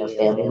be a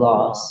family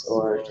loss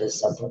or just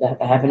something that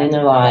happened in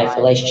their life,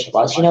 relationship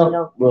loss,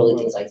 worldly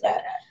things like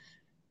that.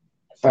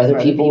 For other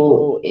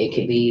people, it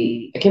could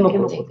be a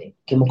chemical thing,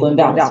 chemical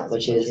imbalance,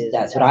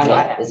 that's what I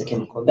have, is a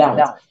chemical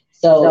imbalance.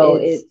 So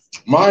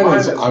mine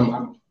is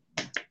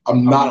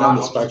I'm not on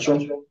the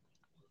spectrum,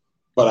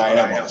 but I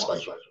am on the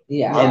spectrum.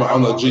 Yeah. I'm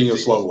on the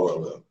genius level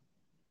of it.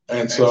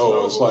 And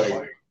so it's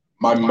like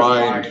my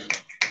mind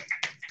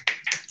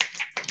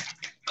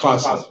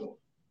constantly.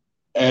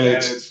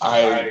 And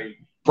I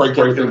break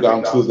everything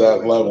down to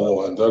that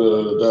level and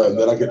and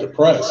then I get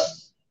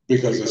depressed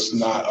because it's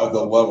not of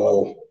the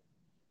level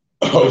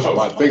of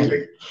my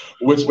thinking,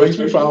 which makes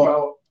me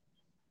feel,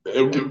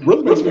 it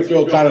really makes me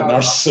feel kind of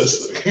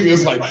narcissistic.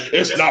 It's like,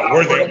 it's not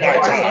worthy of my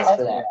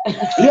time.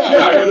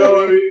 Yeah, you know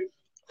what I mean?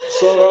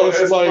 So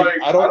it's like,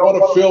 I don't want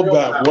to feel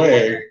that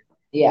way.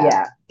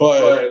 Yeah.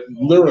 But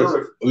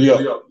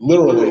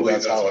literally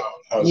that's how it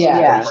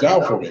breaks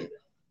down for me.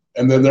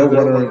 And then they're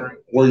wondering,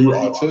 were you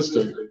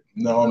autistic?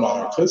 No, I'm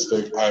not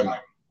autistic.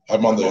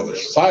 I'm on the other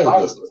side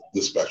of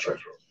the spectrum.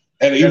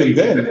 And even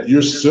then,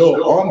 you're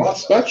still on the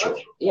spectrum.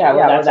 Yeah,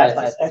 well, that's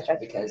why it's a spectrum,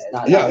 because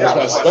that's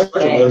why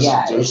spectrum.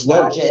 There's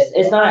levels.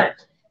 It's not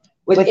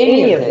with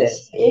any of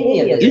this.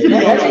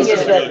 Nothing is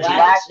just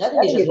black.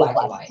 Nothing is just black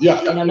and white.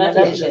 Yeah,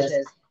 nothing is just.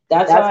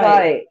 That's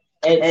why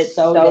it's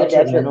so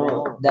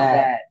detrimental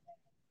that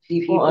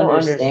people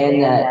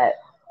understand that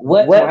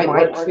what might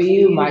work for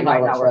you might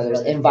not work for others,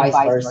 and vice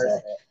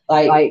versa.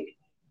 Like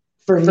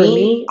for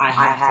me, I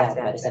have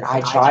to have medicine. I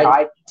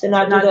tried to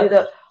not do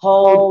the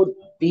whole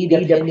be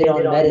dependent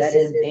on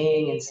medicine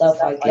thing and stuff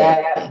like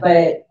that.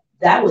 But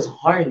that was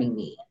harming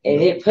me,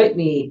 and it put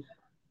me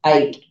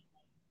like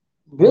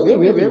really,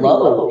 really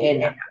low.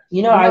 And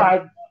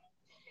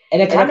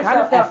and it kind of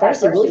felt at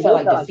first, it really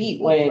felt like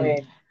defeat when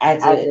I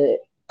had to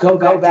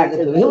go back to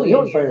the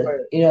pavilion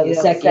for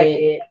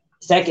the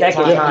second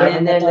time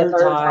and then the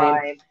third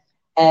time.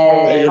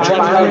 And you're trying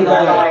to finally, figure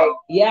out, like,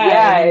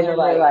 yeah, and then they're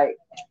like,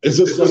 is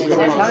this going to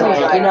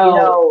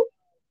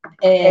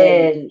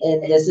and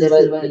this is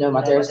what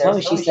my therapist told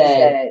me. She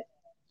said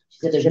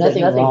there's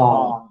nothing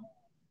wrong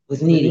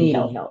with needing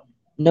help,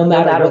 no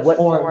matter what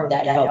form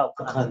that help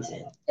comes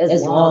in,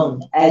 as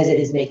long as it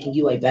is making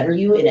you a better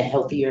you and a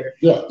healthier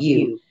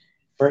you.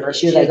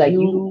 She was like,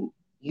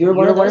 you're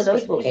one of those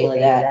people, Cayla,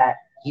 that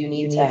you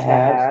need to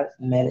have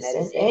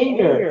medicine and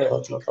your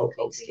healthy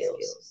coping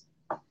skills.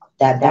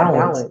 That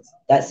balance,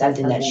 that's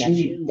something that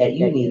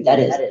you need.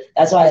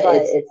 That's why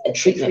it's a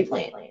treatment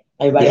plan.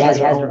 Everybody has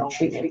their own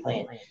treatment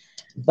plan.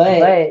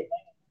 But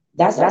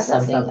that's not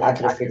something I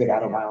could have figured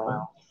out on my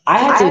own. I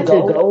had to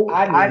go.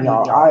 I mean,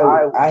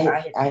 y'all,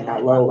 I hit my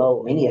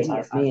low many a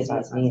times,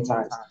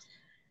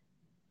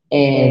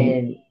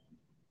 and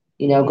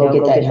go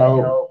get that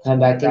help, come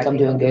back, think I'm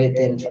doing good,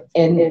 then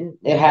and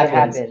it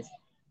happens.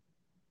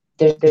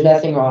 There's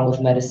nothing wrong with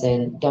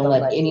medicine. Don't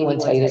let anyone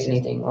tell you there's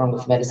anything wrong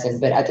with medicine.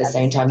 But at the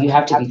same time, you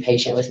have to be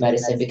patient with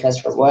medicine because,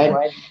 for one,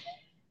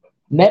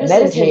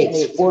 medicine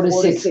takes 4 to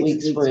 6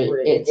 weeks for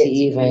it to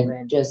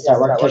even just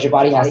start working because your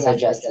body has to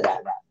adjust to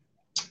that.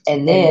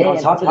 And then on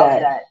top of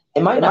that,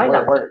 it might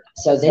not work.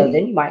 So then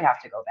you might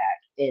have to go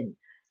back.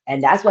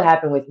 And that's what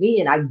happened with me.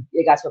 And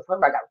it got to a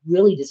point where I got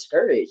really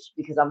discouraged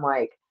because I'm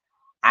like,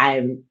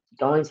 I'm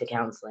going to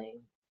counseling.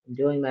 I'm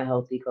doing my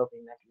healthy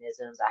coping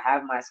mechanisms. I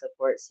have my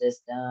support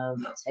system.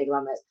 I'm taking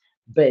my meds,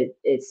 but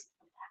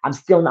I'm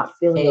still not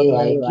feeling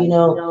okay,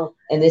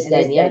 and this,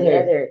 that, and the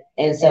other.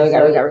 And so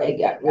it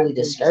got really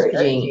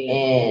discouraging.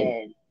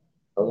 And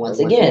once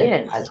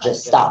again, I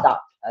just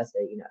stopped. I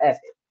said, F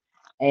it.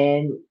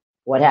 And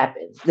what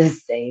happened? The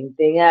same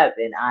thing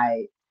happened.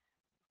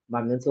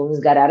 My mental illness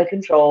got out of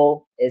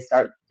control. It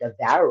started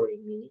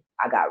devouring me.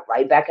 I got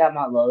right back at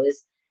my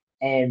lowest,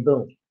 and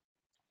boom,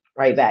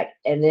 right back.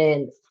 And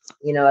then,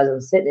 as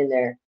I'm sitting in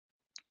there,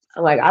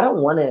 I'm like, I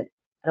don't want to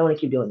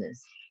keep doing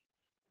this.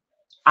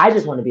 I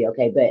just want to be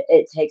okay. But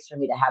it takes for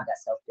me to have that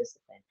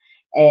self-discipline.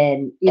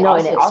 And, and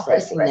also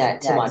expressing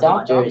that to my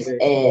doctors,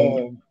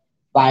 and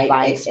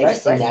by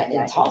expressing that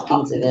and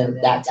talking to them,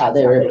 that's how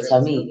they were able to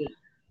tell me,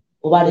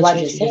 well, why didn't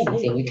you just say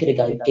anything? We could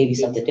have gave you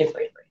something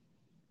different.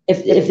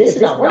 If this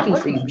is not working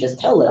for you, just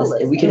tell us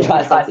and we can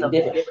try something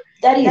different.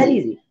 That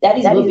easy. But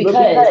because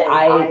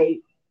I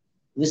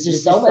was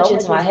just so much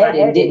into my head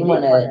and didn't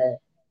want to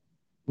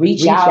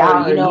reach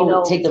out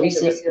or, take the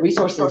resources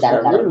that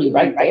are literally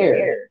right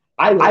there,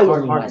 I was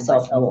harming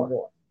myself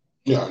more.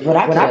 Yeah. But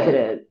I could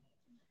have,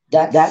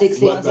 that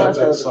 6 months of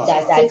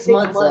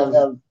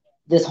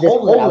this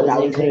hole that I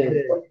was in could have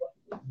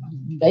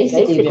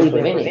basically been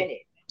prevented.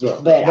 Yeah.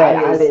 But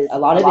a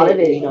lot of it,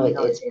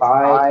 it's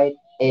pride,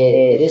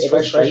 it is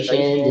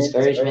frustration,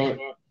 discouragement.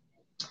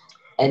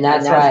 And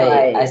that's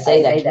why I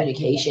say that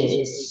communication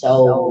is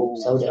so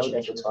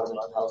detrimental to our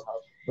mental health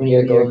when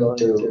you're going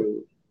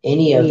through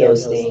any of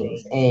those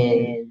things.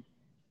 And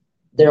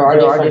there are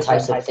different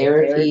types of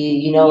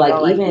therapy, like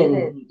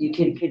even you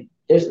could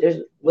there's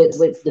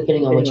with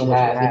depending on what you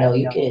have,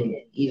 you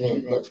can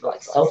even look for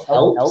like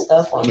self-help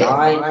stuff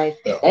online.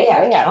 Yeah. They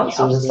have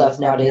counselors and stuff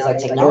nowadays, like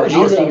technology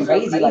is so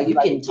crazy. Like you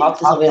can talk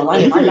to somebody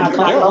online. If you're not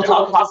comfortable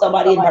talking to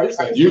somebody in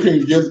person, You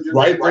can get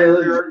right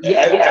there.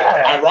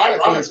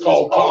 Ironically, it's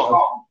called calm.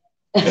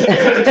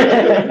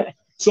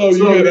 So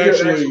you can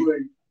actually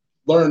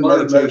learn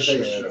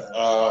meditation,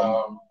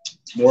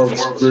 more of a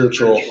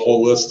spiritual,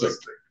 holistic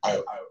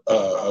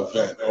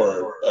event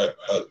or a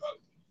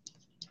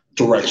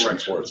direction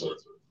towards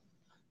it.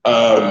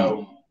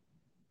 I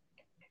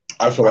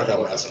feel like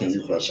I'm asking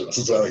you questions.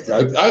 It's like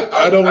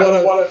I don't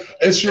want to.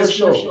 It's your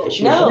show. It's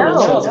your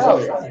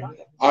show.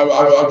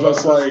 I'm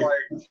just like,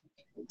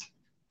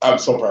 I'm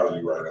so proud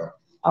of you right now.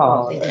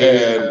 oh,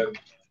 And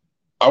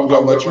I'm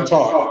gonna let you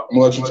talk. I'm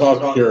gonna let you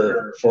talk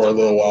here for a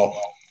little while,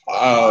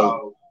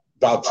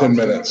 about 10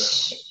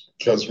 minutes,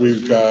 because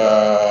we've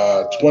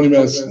got 20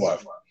 minutes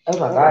left. oh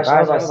my gosh,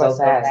 that was so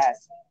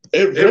fast.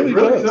 It really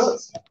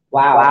does.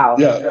 Wow.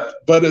 Yeah,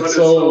 but it's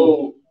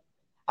so.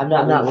 I'm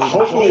not leaving.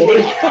 Hopefully,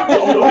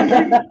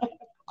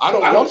 I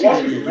don't want you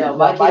to leave. No,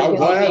 my kids I'm can pick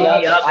me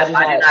glad. up. I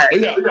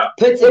just Yeah.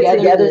 put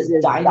together this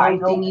dino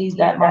thingies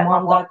that my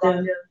mom got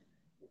them.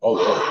 Oh,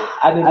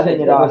 I've been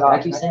putting it off. I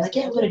keep saying like,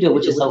 yeah, I'm gonna do it,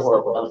 which is so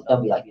horrible.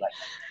 Don't be like.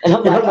 And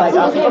I'm like,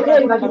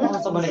 okay, my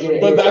mom's gonna get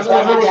it. but that's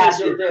what happens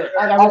to your parent.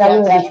 I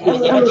really have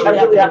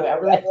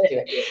to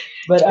do it.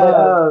 But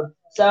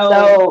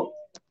so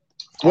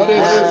What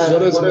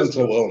is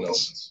mental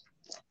illness?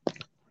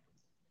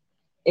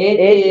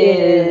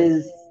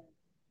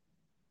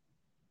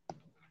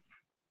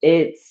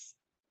 It's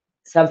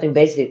something,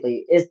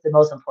 basically, it's the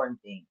most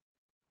important thing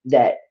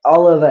that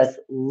all of us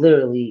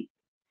literally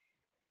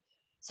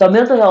So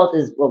mental health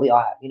is what we all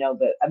have,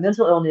 but a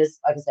mental illness,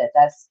 like I said,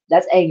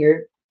 that's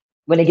anger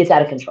when it gets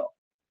out of control.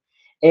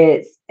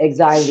 It's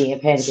anxiety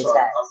and panic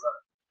attacks.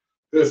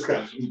 This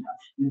guy, you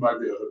might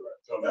be a hood rat.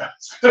 Don't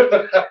ask.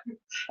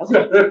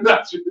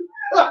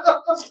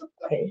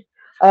 Okay.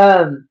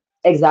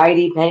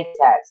 Anxiety, panic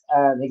attacks.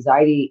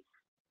 Anxiety,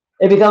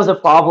 it becomes a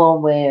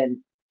problem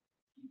when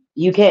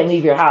you can't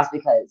leave your house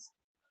because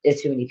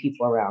there's too many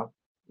people around.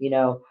 You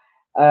know,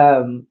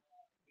 um,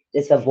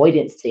 it's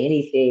avoidance to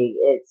anything.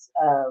 It's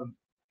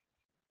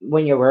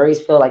when your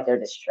worries feel like they're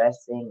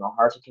distressing or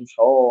hard to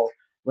control.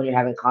 When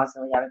you're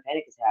constantly having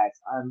panic attacks.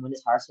 When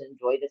it's hard to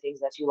enjoy the things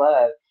that you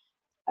love.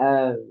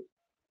 Um,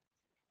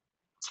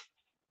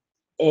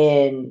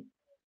 and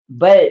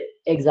but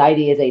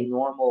anxiety is a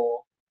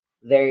normal,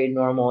 very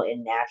normal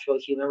and natural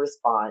human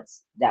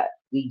response that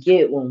we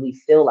get when we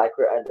feel like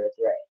we're under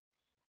threat.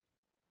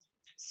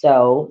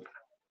 So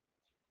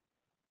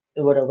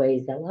what are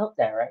ways that will help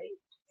that, right?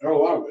 There are a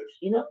lot of ways.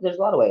 There's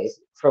a lot of ways.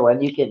 For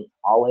one, you can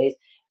always,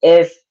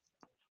 if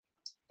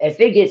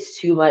it gets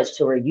too much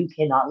to where you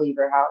cannot leave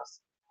your house,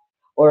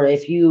 or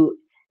if you,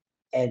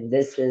 and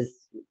this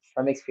is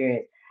from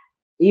experience,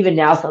 even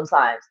now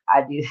sometimes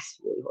I do this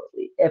really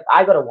horribly. If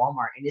I go to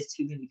Walmart and there's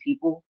too many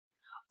people,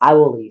 I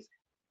will leave,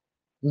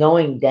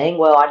 knowing dang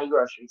well I need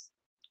groceries.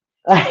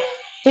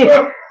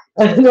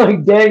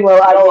 Knowing dang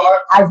well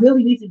I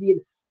really need to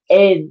be,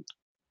 and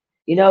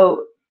you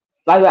know,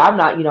 by the way, I'm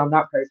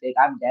not perfect.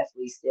 I'm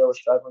definitely still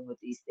struggling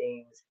with these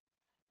things.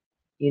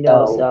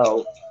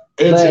 So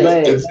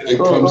it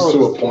comes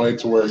to a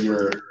point where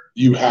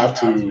you have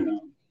to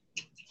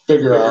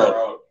figure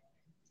out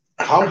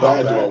how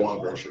bad do I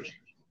want groceries?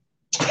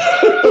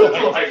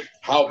 Like,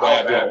 how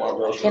bad do I want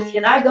groceries?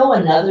 Can I go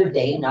another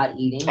day not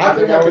eating? I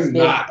think I can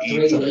been not eat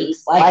 3 today.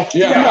 weeks. Like,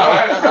 Yeah,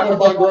 I haven't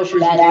bought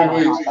groceries in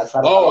 3 weeks.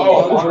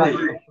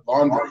 Oh,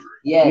 laundry.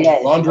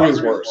 Yes. Laundry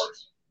is worse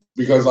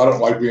because I don't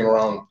like being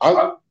around.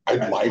 I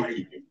like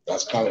people.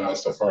 That's kind of my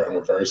stuff. I'm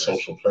a very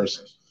social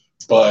person,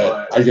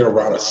 but I get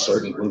around a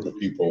certain group of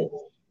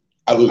people,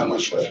 I lose my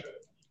shit.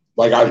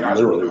 Like I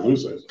literally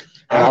lose it.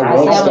 And I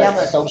won't I'm stay.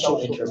 a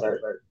social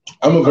introvert.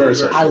 I'm a very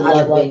social. I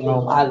love being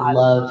home. I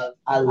love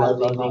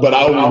being home. But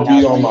I will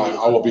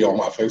be on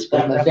my Facebook.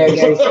 But I'm a very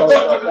social.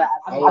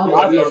 I'm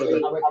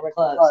obviously I work at a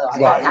club,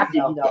 so I have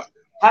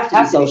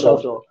to be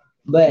social.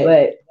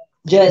 But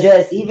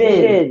just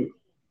even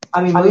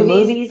I mean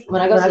movies.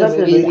 When I go to the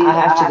movies, I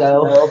have to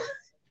go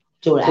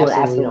to an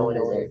absolutely no one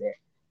is there.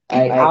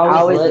 Like I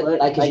always look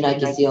like because you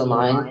can see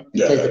online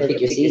because they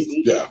pick your seats.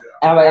 Yeah.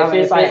 And if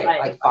it's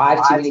like five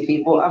too many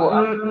people,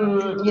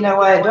 you know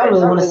what? Do I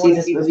really want to see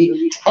this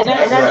movie? And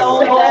that's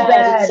so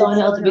bad. It's so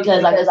unhealthy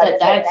because, like I said,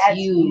 that's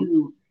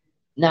you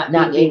not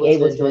being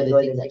able to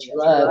enjoy the things that you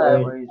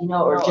love,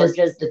 or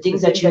just the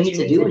things that you need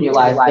to do in your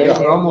life. They're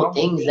normal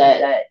things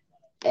that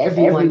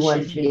everyone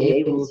should be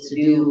able to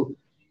do.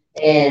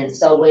 And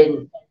so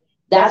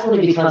that's when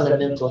it becomes a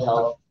mental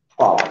health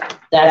problem.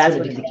 That's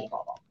when it becomes a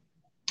problem.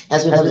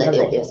 That's when it becomes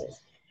an illness.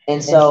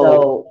 And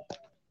so,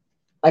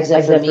 like I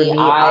said, for me,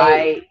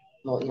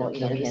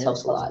 cannabis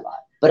helps a lot.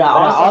 But I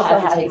also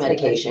have to take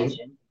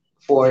medication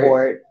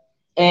for it.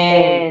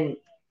 And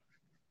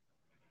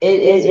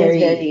it is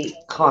very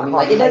calming.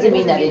 Like, it doesn't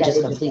mean that it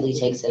just completely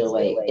takes it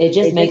away. It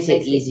just makes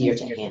it easier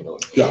to handle.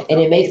 Yeah. And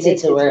it makes it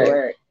to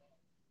where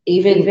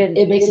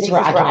it makes it to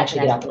where I can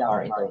actually get out the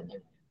car and go in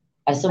there.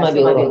 I still might be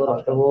a little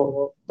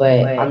uncomfortable,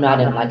 but I'm not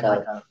in like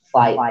a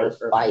flight or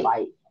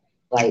fight.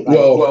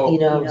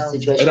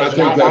 Situation. And I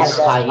think that's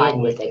tie in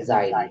with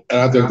anxiety.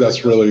 And I think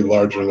that's really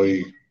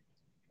largely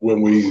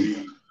when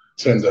we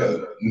tend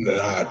to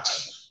not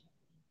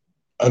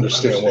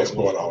understand what's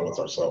going on with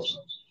ourselves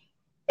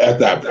at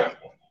that point.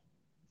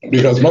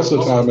 Because most of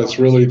the time it's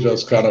really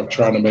just kind of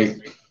trying to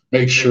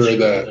make sure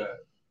that,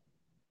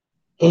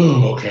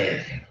 oh,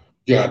 okay,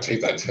 yeah,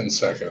 take that 10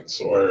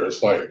 seconds. Or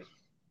it's like,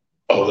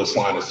 oh, this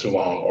line is too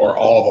long, or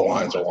all the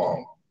lines are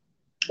long.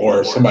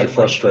 Or somebody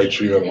frustrates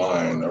you in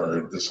line,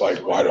 or it's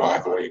like, why do I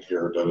have to wait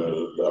here? Da, da,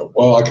 da, da.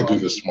 Well, I could do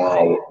this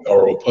tomorrow,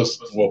 or we'll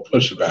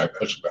push it back.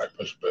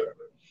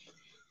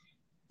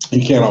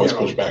 You can't always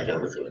push back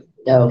everything.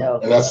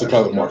 No. And that's the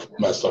kind of more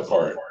messed up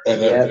part.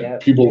 And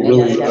if people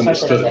really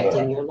understood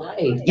affecting more. your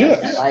life.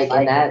 Yes.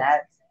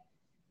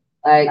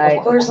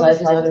 Of course, life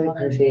is not going to be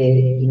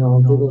perfect.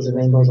 Giggles and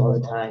rainbows all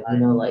the time.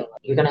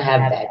 You're going to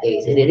have bad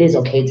days, and it is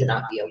okay to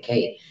not be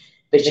okay.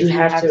 But you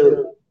have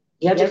to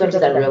come to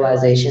that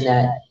realization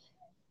that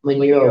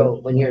when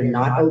you're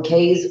not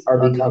okays are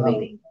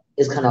becoming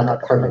is kind of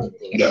like a permanent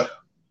thing. Yeah.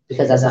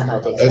 Because that's not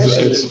healthy.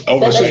 It's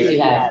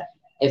Especially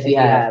if you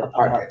have a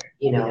partner,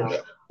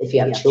 if you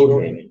have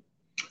children.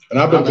 And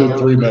I've been through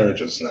 3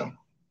 marriages now.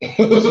 And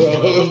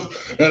I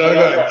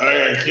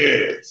got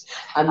kids.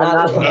 I'm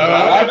laughing.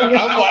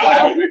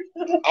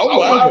 I'm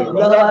laughing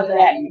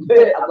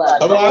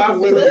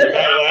with it.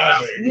 I'm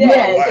laughing.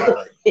 Yes.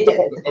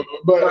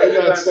 But in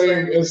that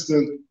same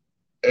instant,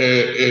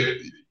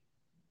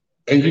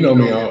 and you know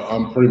me,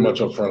 I'm pretty much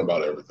upfront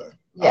about everything.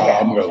 Yeah.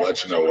 I'm going to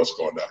let you know what's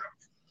going down.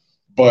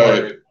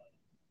 But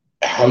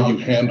how you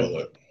handle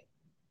it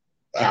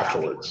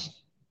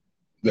afterwards,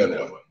 then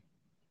what?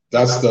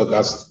 That's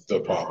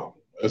the problem.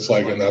 It's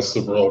like, and that's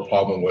the real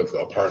problem with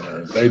a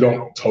partner. They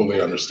don't totally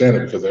understand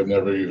it because they've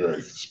never either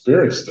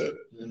experienced it,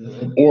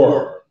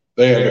 or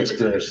they have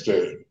experienced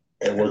it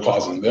and we're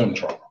causing them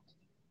trauma.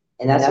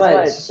 And that's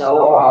why it's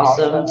so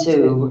awesome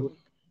to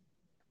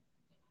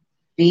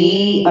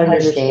be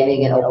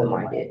understanding and open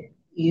minded.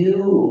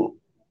 You,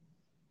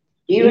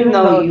 even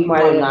though you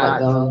might have not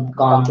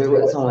gone through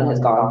what someone has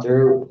gone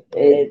through,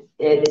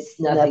 it's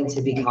nothing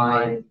to be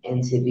kind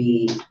and to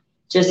be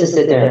just to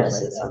sit there and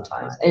listen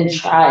sometimes and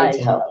try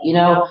to help.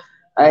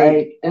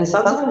 And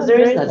sometimes there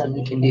is nothing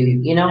you can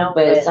do.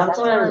 But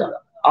sometimes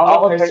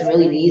all a person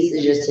really needs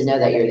is just to know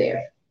that you're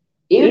there,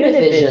 even if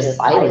it's just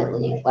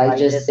silently, like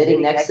just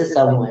sitting next to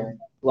someone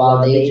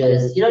while they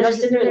just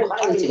sit there and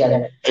quietly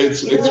together.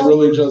 It's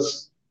really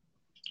just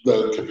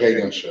the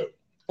companionship.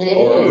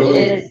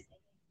 And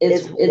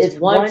it's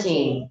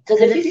wanting,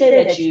 because if you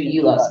say that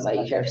you love somebody,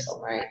 you care for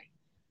someone, right?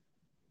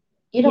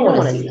 You don't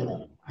want to see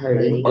them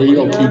hurting. Or you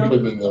don't keep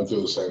putting them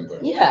through the same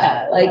thing.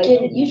 Yeah, like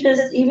you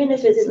just, even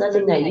if it's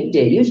nothing that you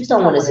did, you just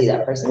don't want to see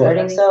that person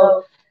hurting.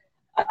 So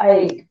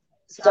my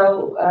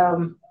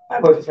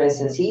boyfriend, for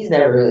instance, he's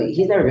never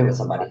been with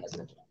somebody who has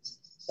mental illness.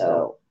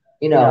 So,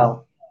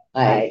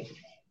 like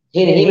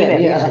he met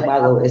me at like my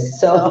lowest.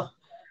 So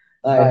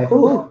like,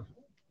 whew,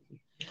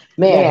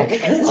 man.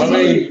 I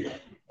mean,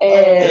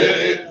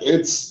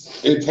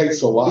 it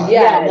takes a lot.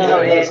 Yeah, no,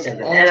 and it's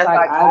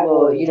like I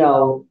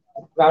will,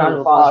 round of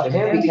applause for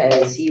him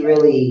because he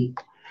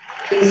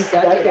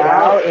stuck it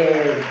out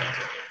and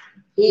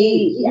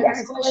he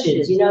asked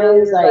questions. He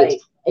was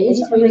like, and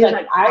he told me, he was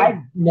like, I've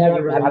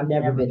never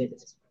been in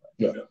this.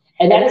 Yeah.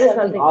 And that is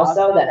something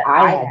also that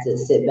I had to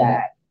sit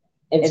back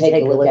and take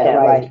a look at.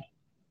 Like,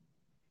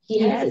 he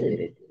hasn't been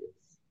through this.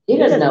 He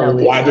doesn't know.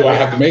 Why do I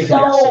have to make him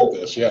accept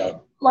this? Yeah.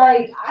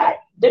 Like,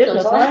 there's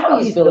no telling how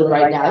he's feeling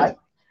right now.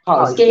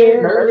 Probably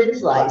scared,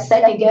 nervous, like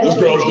second guessing. This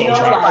girl's gonna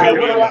try to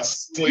put me in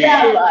sleep.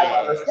 Yeah, like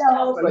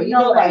myself, or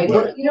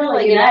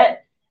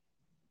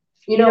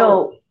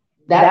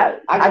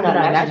that I cannot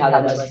imagine how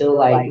that must feel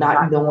like,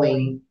 not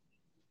knowing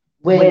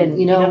when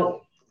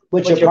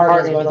what your partner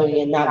is going through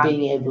and not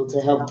being able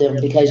to help them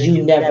because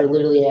you never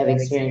literally have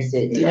experienced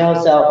it.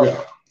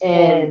 So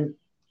and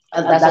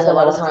that's a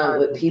lot of time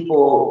with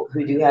people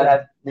who do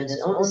have mental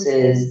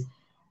illnesses.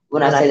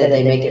 When I say that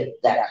they make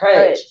it that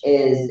crutch,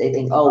 is they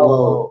think,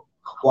 oh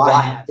well,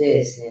 I have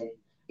this, and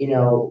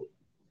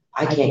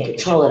I can't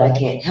control it, I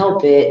can't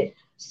help it,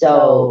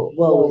 so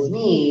woe is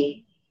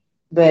me.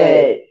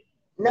 But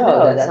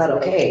no, that's not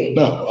okay.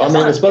 No, I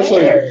mean,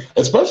 especially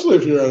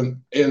if you're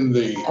in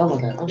the. Oh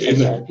my God, I'm so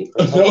sorry.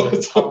 No,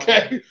 it's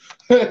okay.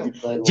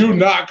 Do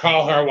not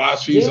call her while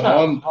she's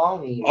on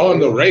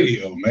the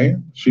radio,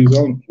 man. She's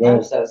on. Well,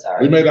 I'm so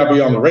sorry. We may not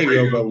be on the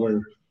radio, but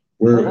we're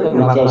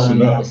close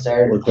enough.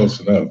 We're close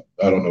enough.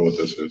 I don't know what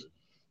this is.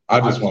 I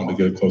just wanted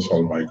to get close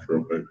on the mic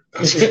real quick. I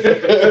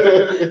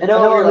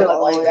know we're like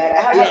all the way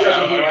back. I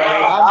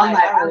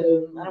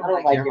don't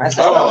like hearing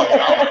myself.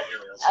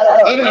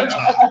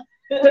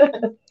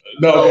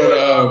 No,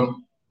 but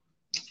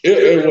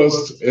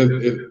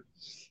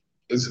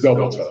it's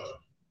double tough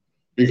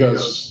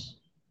because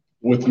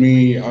with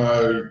me,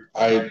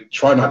 I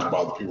try not to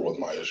bother people with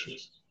my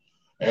issues,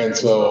 and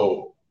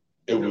so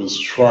it was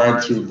trying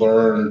to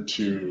learn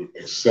to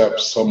accept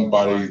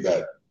somebody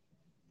that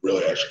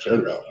really actually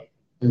cared about me.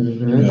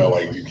 Mm-hmm.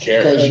 Like you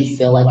care because you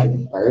feel like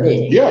you're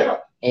burdened. Yeah,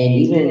 and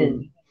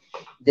even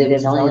them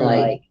telling you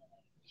like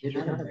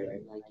you're not a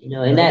burden,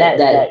 and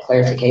that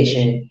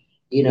clarification.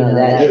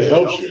 That it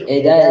helps you.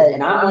 It does,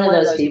 and I'm one of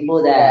those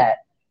people that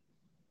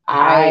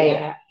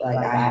I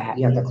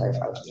you have to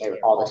clarify with me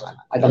all the time.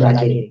 Like, I'm not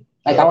kidding.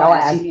 Like, I'll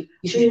ask you,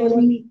 you sure you love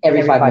me?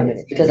 Every 5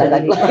 minutes, because I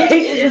like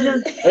it's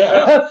just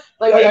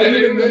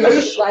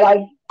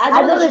like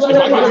I know that you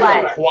don't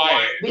like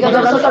quiet because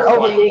I'm such an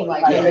overthinking.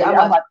 Like,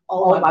 I'm like,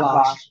 oh my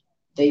gosh,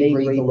 they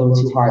breathe a little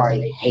too hard.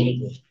 They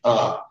hate me.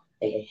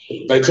 They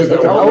hate me. They took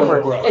It's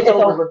over. It's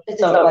over.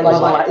 It's over.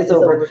 Like, it's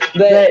over.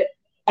 But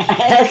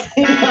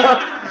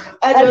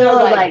I know,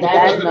 like,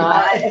 that's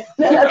not.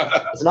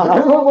 It's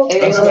not normal.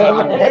 It's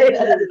not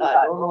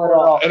normal at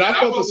all. And I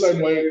felt the same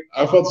way.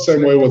 I felt the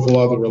same way with a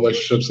lot of the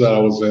relationships that I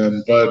was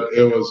in, but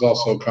it was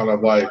also kind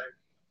of like,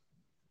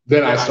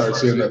 then I started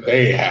seeing that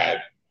they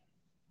had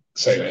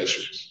same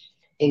issues.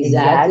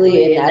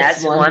 Exactly, and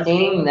that's one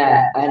thing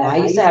that, and I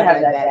used to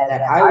have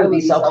that I would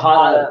be so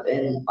caught up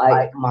in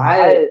like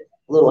my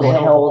little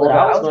hellhole that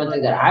I was going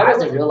through that I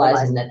wasn't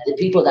realizing that the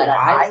people that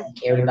I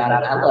cared about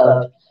and I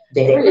loved,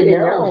 they were in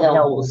their own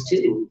hellholes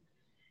too.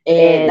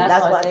 And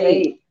that's why I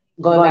say,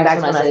 going back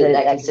to when I said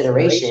that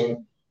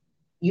consideration,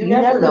 you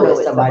never know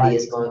what somebody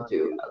is going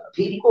through.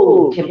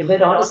 People can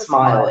put on a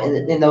smile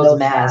in those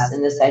masks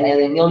and this and that,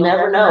 and you'll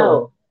never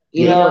know.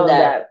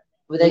 That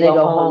when they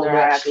go home, they're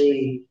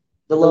actually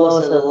the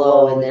lowest of the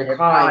low, and they're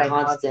crying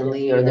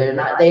constantly, or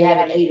they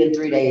haven't eaten in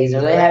 3 days,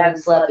 or they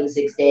haven't slept in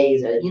 6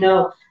 days, or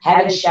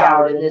haven't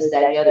showered and this,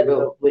 that, and the other.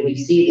 But when you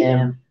see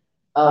them,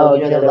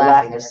 they're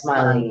laughing, they're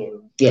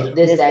smiling, Yeah.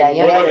 this, that, and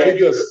the Well, other. they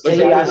give us So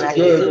you a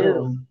automatically good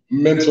assume.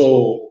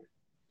 mental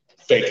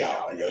fake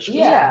out, I guess.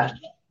 Yeah.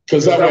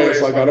 Because that way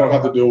it's like I don't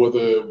have to deal with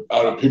it.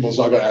 People's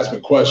not going to ask me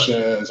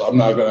questions. I'm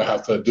not going to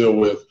have to deal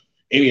with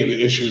any of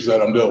the issues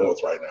that I'm dealing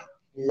with right now.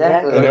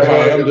 Exactly. And if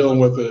I am dealing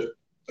with it,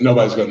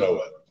 nobody's going to know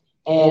it.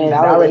 And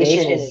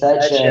validation is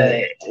such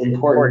an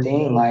important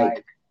thing.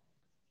 Like,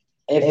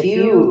 if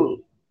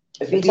you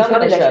tell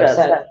me that you're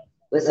upset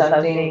with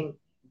something,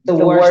 the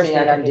worst thing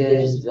I can do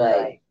is just be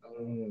like,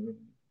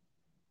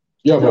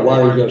 yeah, but why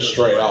are you going to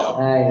stray out?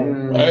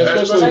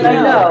 Especially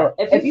no.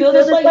 If you feel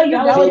this way, you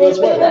validate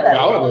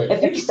it.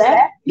 If you're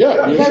sad,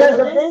 because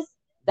of this,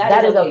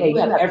 that is okay. You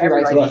have every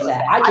right to be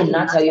sad. I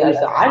cannot tell you how to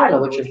feel. I don't know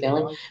what you're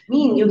feeling.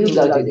 Me and you can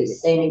go through the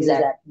same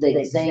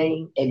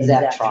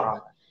exact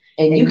trauma.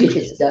 And you could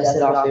just dust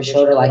it off your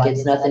shoulder like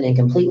it's nothing and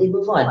completely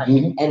move on.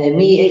 And then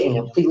me, it can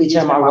completely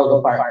tear my world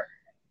apart.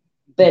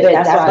 But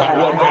that's why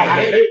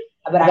I hate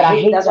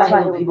that's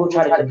why when people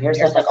try to compare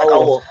stuff like,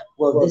 oh,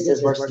 well, this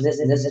is worse than this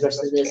and this is worse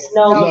than this.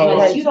 No,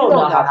 because you don't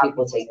know how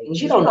people take things.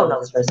 You don't know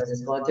what this person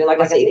is going through. Like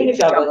I said, even if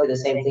y'all go through the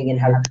same thing and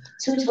have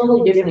two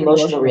totally different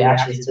emotional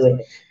reactions to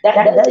it, that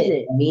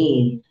doesn't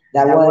mean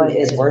that one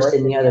is worse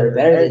than the other or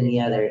better than the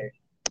other.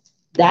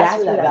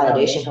 That's where that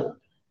validation comes.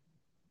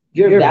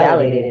 You're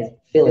validated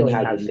feeling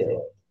how you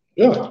feel.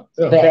 Yeah.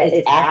 But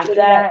it's after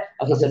that,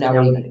 okay, so now what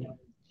are you going to do?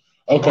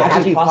 Okay.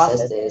 After you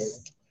process this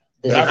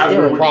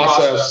after we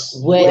process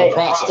the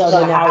process. So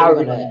then how are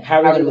we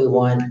gonna move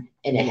on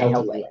in a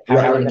healthy way? How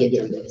are we gonna get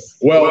through this?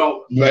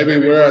 Well, maybe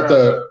we're at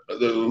the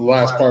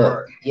last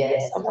part.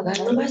 Yes. Oh my God,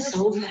 I'm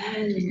so fast.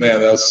 Man,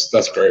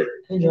 that's great.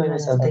 I'm enjoying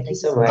myself. Thank you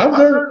so much.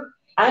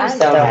 I'm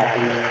so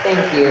happy.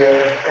 Thank you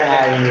for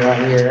having me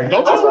on here.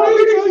 Don't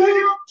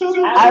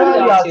I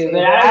love y'all too,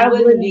 but I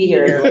wouldn't be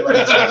here.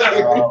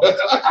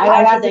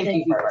 I have to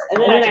thank you first,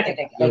 and then I can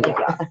thank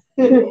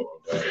you.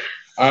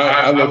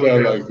 I look at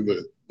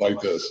it like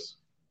this.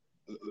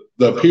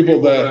 The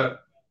people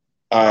that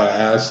I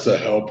ask to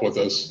help with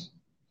us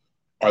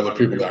are the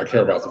people that I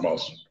care about the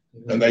most.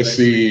 And they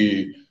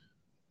see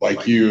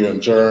like you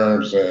and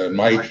Germs and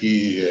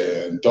Mikey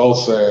and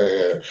Dulce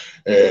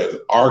and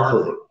our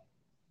crew.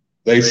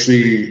 They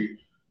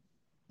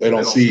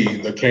don't see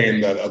the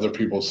Kane that other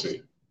people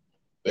see.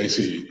 They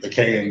see the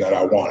Kane that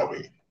I want to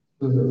be.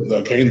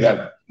 The Kane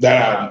that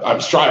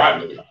I'm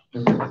striving to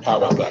be. How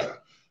about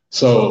that?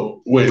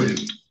 So when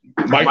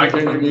Mikey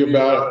came to me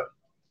about it,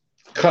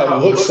 kind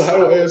of looked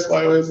sideways,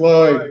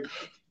 like,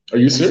 are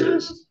you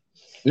serious?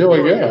 You're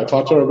like, yeah, I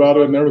talked to her about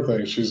it and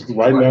everything. She's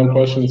writing down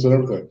questions and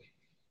everything.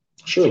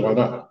 Sure, why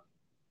not?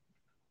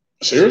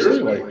 Seriously?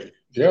 Like,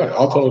 yeah,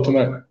 I'll tell her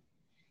tonight.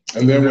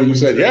 And then when you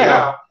said,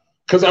 yeah,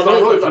 because I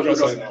really thought you were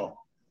going to say no.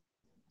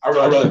 I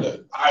really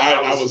did.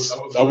 I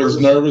was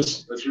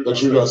nervous that you were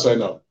going to say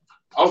no.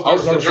 I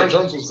was nervous that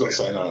Jones was going to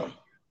say no.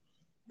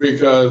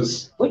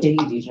 Because what do you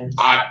do, James?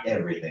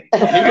 Everything. He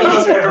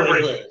does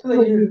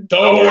everything.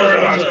 Don't worry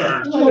about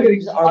Germs.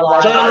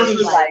 Germs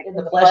is like in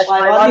the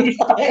flashlight on his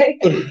side.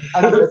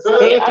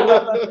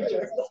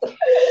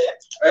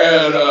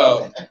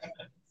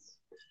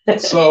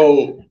 And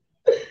so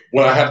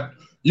when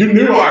you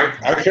knew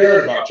I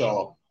cared about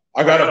y'all.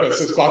 I got up at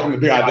 6 o'clock in the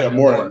goddamn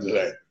morning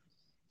today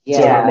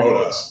to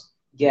promote us.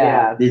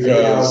 Yeah.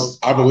 Because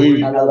I believe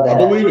in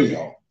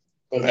y'all.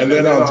 And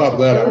then on top of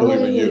that, I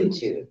believe in you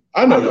too.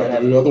 I know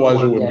you do,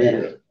 otherwise you wouldn't be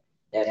here.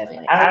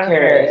 Definitely. I don't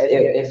care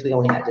if we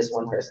only had just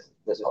one person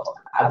this whole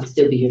time. I would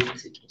still be here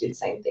to do the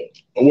same thing.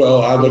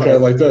 Well, I look at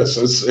it like this.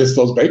 It's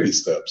those baby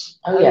steps.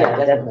 Oh yeah,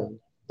 definitely.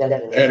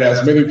 And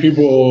as many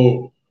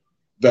people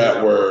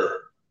that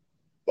were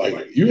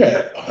like, you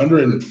had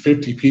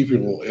 150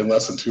 people in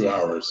less than 2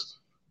 hours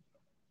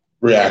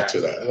react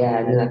to that. Yeah,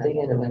 and I think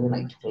it ended up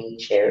like 20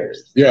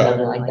 shares. Yeah.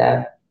 Something like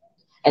that.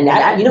 And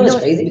that, it's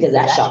crazy because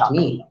that shocked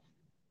me.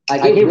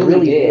 Like it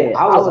really did.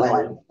 I was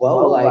like,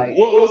 whoa, like.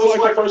 Well, it was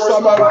like the first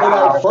time when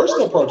I first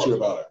approached you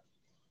about it.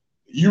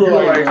 You were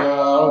like, I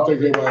don't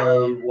think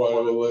anybody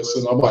will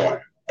listen. I'm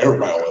like,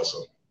 everybody will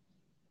listen.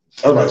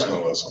 Everybody's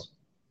going to listen.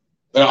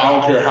 Now, I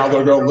don't care how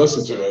they're going to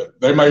listen to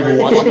it. They might be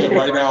watching it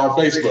right now on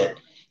Facebook.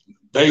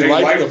 They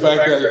like the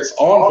fact that it's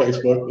on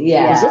Facebook.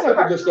 Yeah. Because then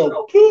I can just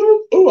go,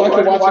 ooh, I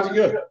can watch it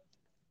again.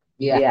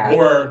 Yeah.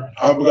 Or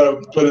I'm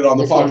going to put it on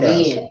the podcast.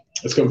 Convenient.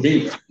 It's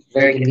convenient.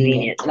 Very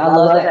convenient. And I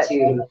love that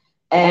too.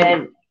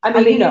 And I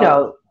mean,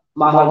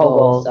 my whole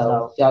goal,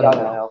 so y'all don't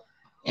know.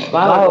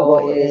 My whole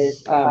goal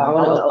is I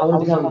want to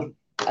become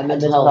a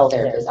mental health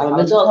therapist. I'm a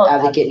mental health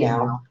advocate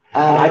now.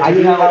 I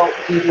do help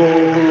people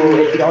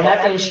who, if you don't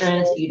have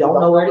insurance, you don't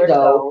know where to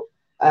go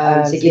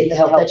to get the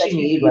help that you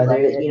need, whether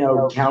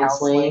it's,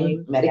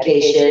 counseling,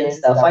 medication,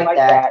 stuff like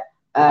that.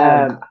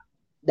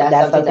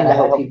 That's something that I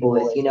help people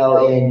with,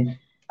 and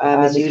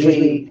it's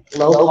usually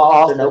low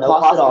cost or no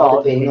cost at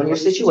all, depending on your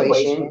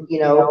situation.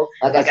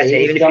 Like I said,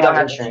 even if you don't have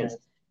insurance,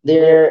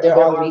 there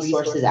are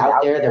resources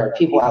out there. There are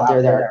people out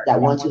there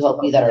that want to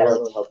help you, that are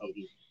willing to help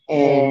you.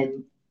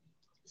 And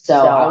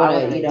so I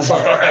want to,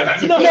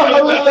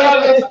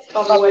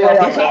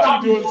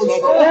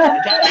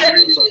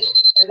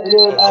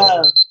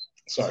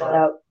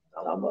 Sorry.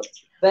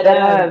 But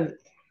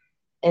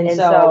and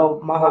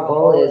so my whole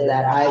goal is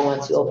that I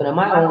want to open up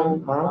my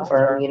own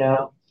firm,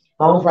 my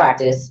own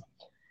practice,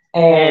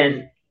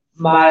 and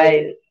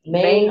my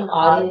main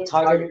audience,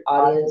 target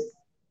audience,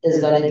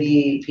 is going to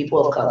be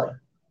people of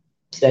color,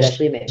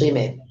 especially especially men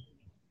men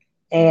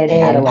and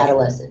and adolescents,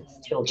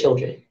 adolescents, children.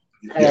 children,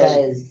 Yes.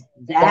 because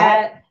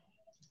that.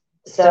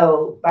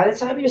 So by the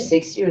time you're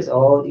 6 years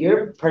old,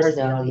 your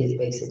personality is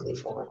basically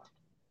formed.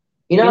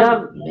 You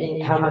know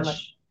how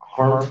much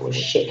harmful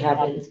shit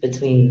happens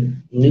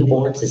between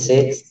newborn to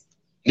six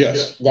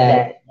Yes.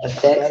 that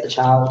affects a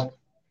child,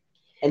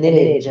 and then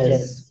it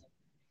just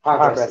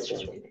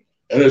progresses from there.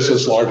 And it's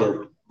just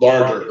larger,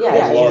 larger,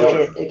 Yeah, and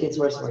larger. it gets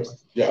worse and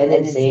worse. Yeah. And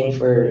then same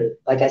for,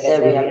 like I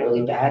said, we have it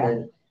really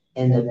bad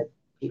in the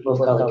people of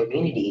color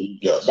community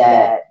Yes.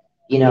 that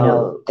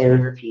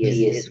therapy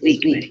is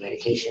weak,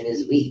 medication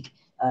is weak.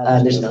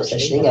 There's no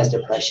such thing as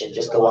depression.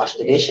 Just go wash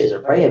the dishes or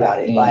pray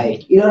about it.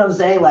 Like, you know what I'm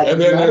saying? Like,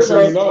 And then none next of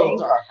thing you those know,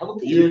 things are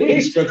healthy.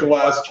 you spent the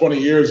last 20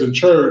 years in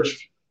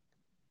church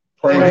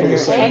praying for the you're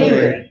same angry.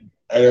 thing,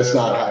 and it's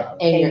not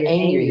happening. And you're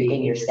angry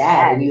and you're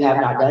sad and you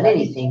have not done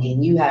anything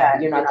and you're not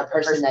the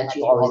person that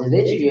you always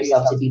envisioned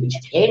yourself to be, but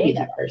you can be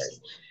that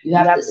person. You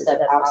have to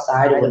step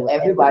outside of what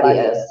everybody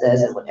else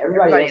says and what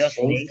everybody else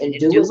thinks and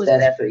do what's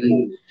best for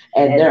you.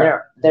 And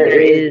there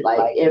is,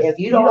 like, if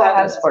you don't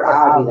have the support,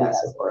 I'll be that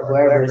support,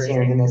 whoever is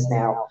hearing this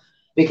now,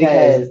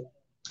 because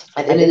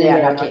at the end of the day,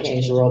 I know I can't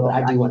change the world, but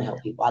I do want to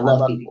help people. I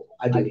love people.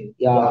 I do.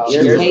 Y'all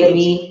irritate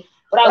me,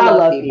 but I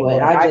love people,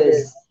 and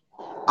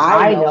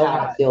I know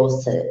how it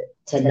feels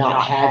to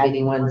not have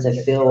anyone to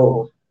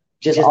feel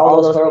just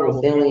all those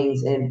horrible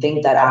feelings and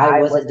think that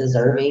I wasn't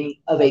deserving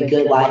of a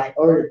good life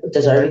or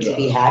deserving to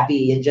be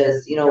happy and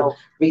just,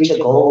 reach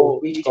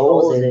goals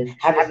and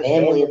have a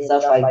family and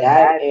stuff like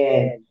that.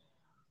 And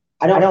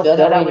I don't feel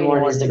that way anymore,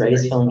 and it's the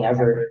greatest feeling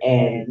ever.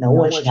 And no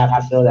one should have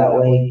to feel that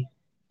way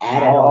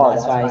at all. And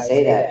that's why I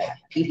say that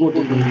people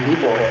do need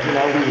people. We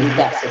need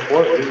that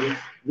support.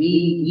 We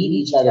need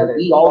each other.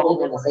 We all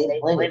live on the same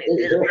planet.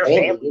 We're a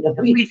family.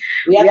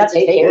 We have to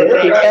take care of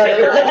each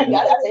other. We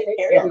got to take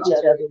care of each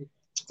other.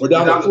 We're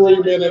down to 3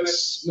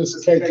 minutes,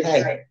 Miss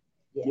KK.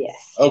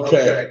 Yes.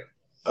 Okay.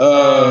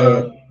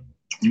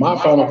 My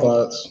final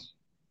thoughts,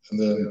 and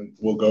then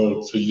we'll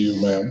go to you,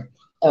 ma'am.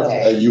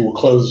 Okay. You will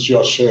close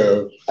your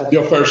show,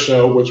 your first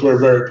show, which we're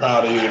very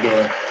proud of you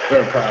doing.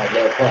 Very proud,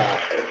 very proud.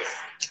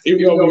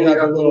 Even though we have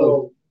a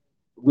little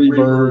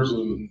reverbs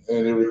and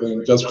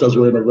everything, just because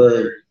we're in a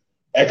very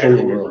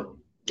echoey room.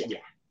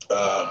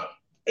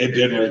 It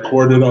didn't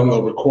record it on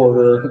the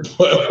recorder,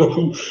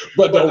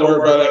 but don't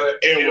worry about it.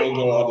 It will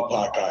go on the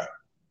podcast.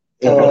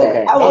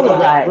 Okay.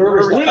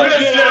 We're not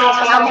getting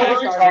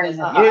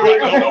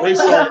out.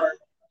 Restart.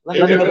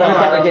 Let me put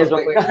that on his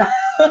real quick. I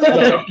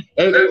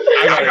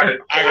got it.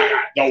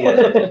 Don't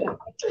worry.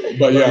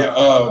 But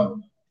yeah,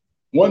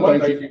 one,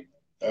 thank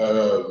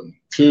you.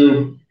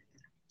 Two,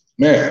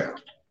 man,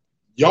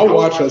 y'all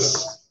watch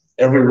us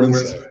every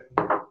Wednesday.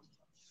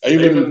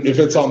 Even if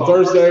it's on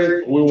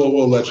Thursday,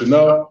 we'll let you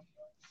know.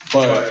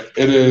 But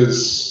it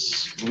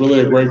is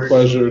really a great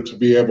pleasure to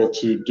be able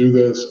to do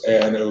this,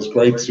 and it was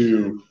great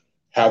to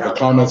have the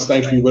comments.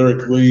 Thank you,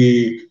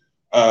 Lyrically.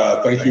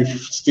 Thank you,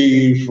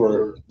 Steve,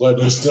 for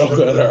letting us know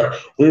that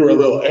we were a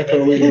little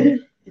echoey.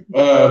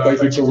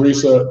 Thank you,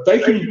 Teresa.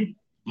 Thank you,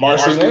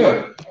 Marcy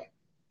Lynn,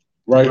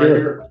 right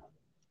here.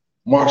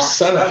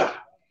 Marcella.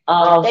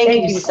 Oh,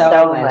 thank you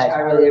so much.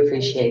 I really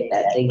appreciate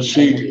that. Thank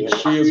you.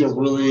 She is a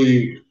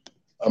really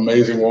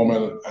amazing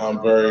woman.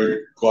 I'm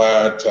very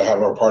glad to have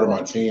her part of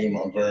my team.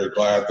 I'm very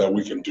glad that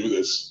we can do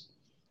this.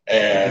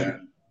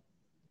 And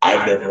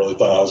I never really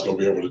thought I was going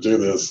to be able to do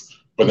this,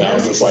 but now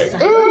it's just like,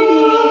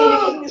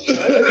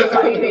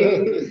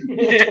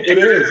 it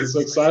is. It's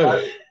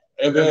exciting.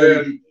 And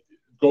then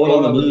going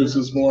on the news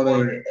this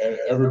morning, and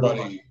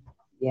everybody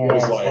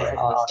was like,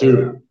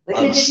 dude,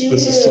 this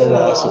is so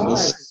awesome.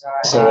 This is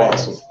so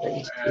awesome.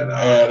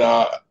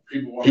 And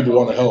people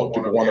want to help.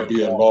 People want to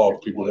be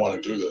involved. People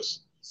want to do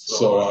this.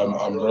 So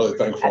I'm really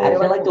thankful. I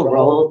feel like the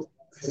world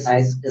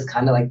is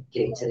kind of like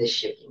getting to this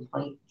shifting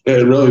point.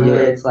 It really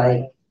did. It's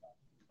like,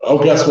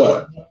 oh, guess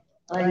what?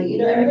 Like, you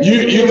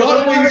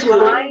thought things were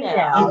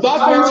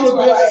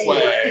this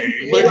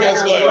way, but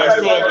guess what?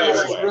 It's going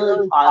this way.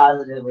 Really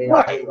positively.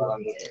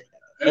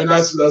 And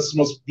that's the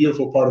most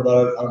beautiful part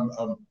about it.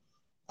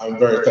 I'm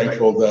very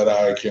thankful that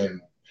I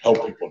can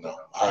help people now.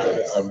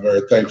 I'm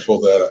very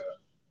thankful that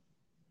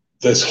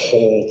this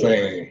whole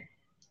thing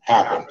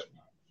happened.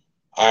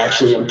 I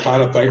actually am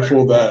kind of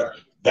thankful that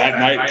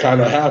night kind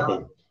of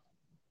happened,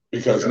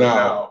 because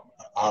now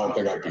I don't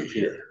think I'd be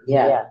here.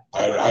 Yeah.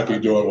 I'd be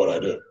doing what I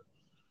do,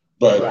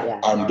 but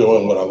I'm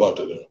doing what I love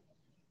to do.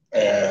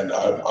 And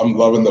I'm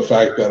loving the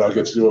fact that I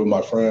get to do it with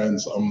my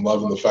friends. I'm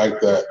loving the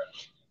fact that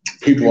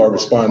people are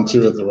responding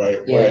to it the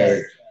right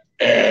way.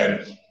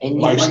 And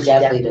you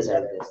definitely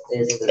deserve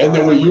this. And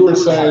then when you were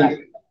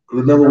saying,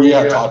 remember we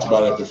had talked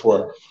about it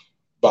before,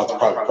 about the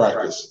private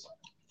practice.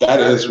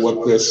 That is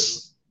what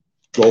this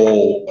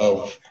goal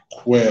of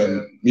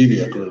Quinn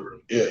Media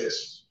Group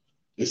is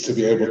is to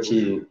be able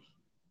to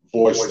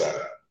voice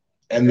that.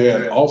 And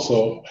then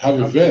also have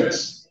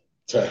events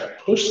to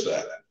push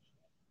that.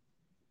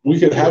 We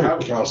could have a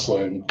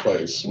counseling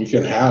place. We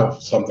can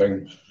have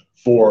something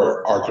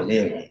for our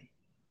community.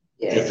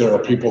 Yeah. If there are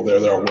people there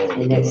that are willing to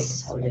And do it's it.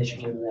 so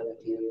detrimental that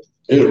we do.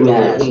 It really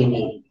That is.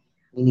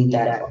 we need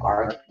that for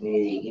our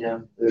community, you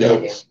know? We really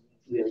do. Yes.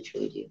 We really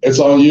truly do. It's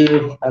on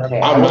you.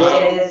 Okay, I'm I will out.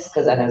 say this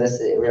because I know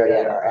we're already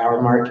at our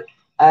hour mark.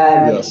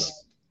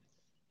 Yes.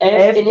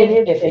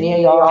 If any of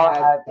y'all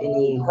have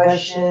any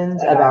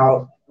questions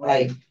about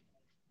like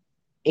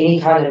any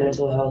kind of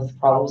mental health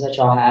problems that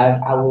y'all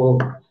have, I will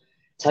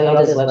tell y'all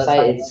this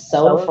website. It's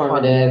so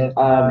informative.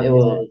 It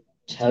will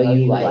tell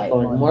you like go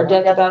in more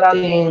depth about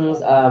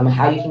things,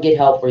 how you can get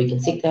help, where you can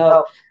seek the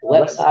help. The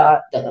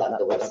website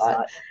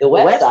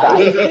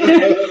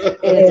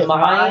is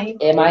mind.org.uk.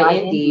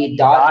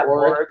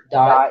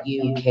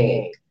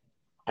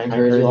 I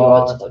encourage you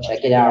all to go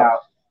check it out.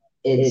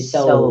 It's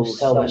so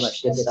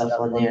much good stuff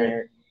on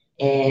there.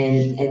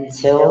 And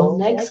until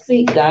next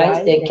week,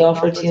 guys, thank y'all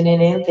for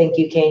tuning in. Thank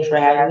you, Kane, for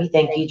having me.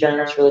 Thank you,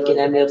 Jones, for looking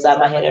at me upside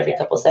my head every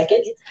couple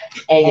seconds.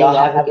 And y'all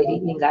have a good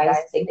evening, guys.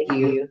 Thank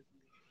you.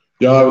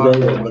 Y'all have a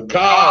great one. The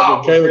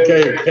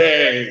Cayla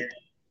Cay.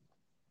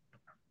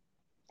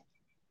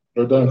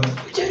 We're done.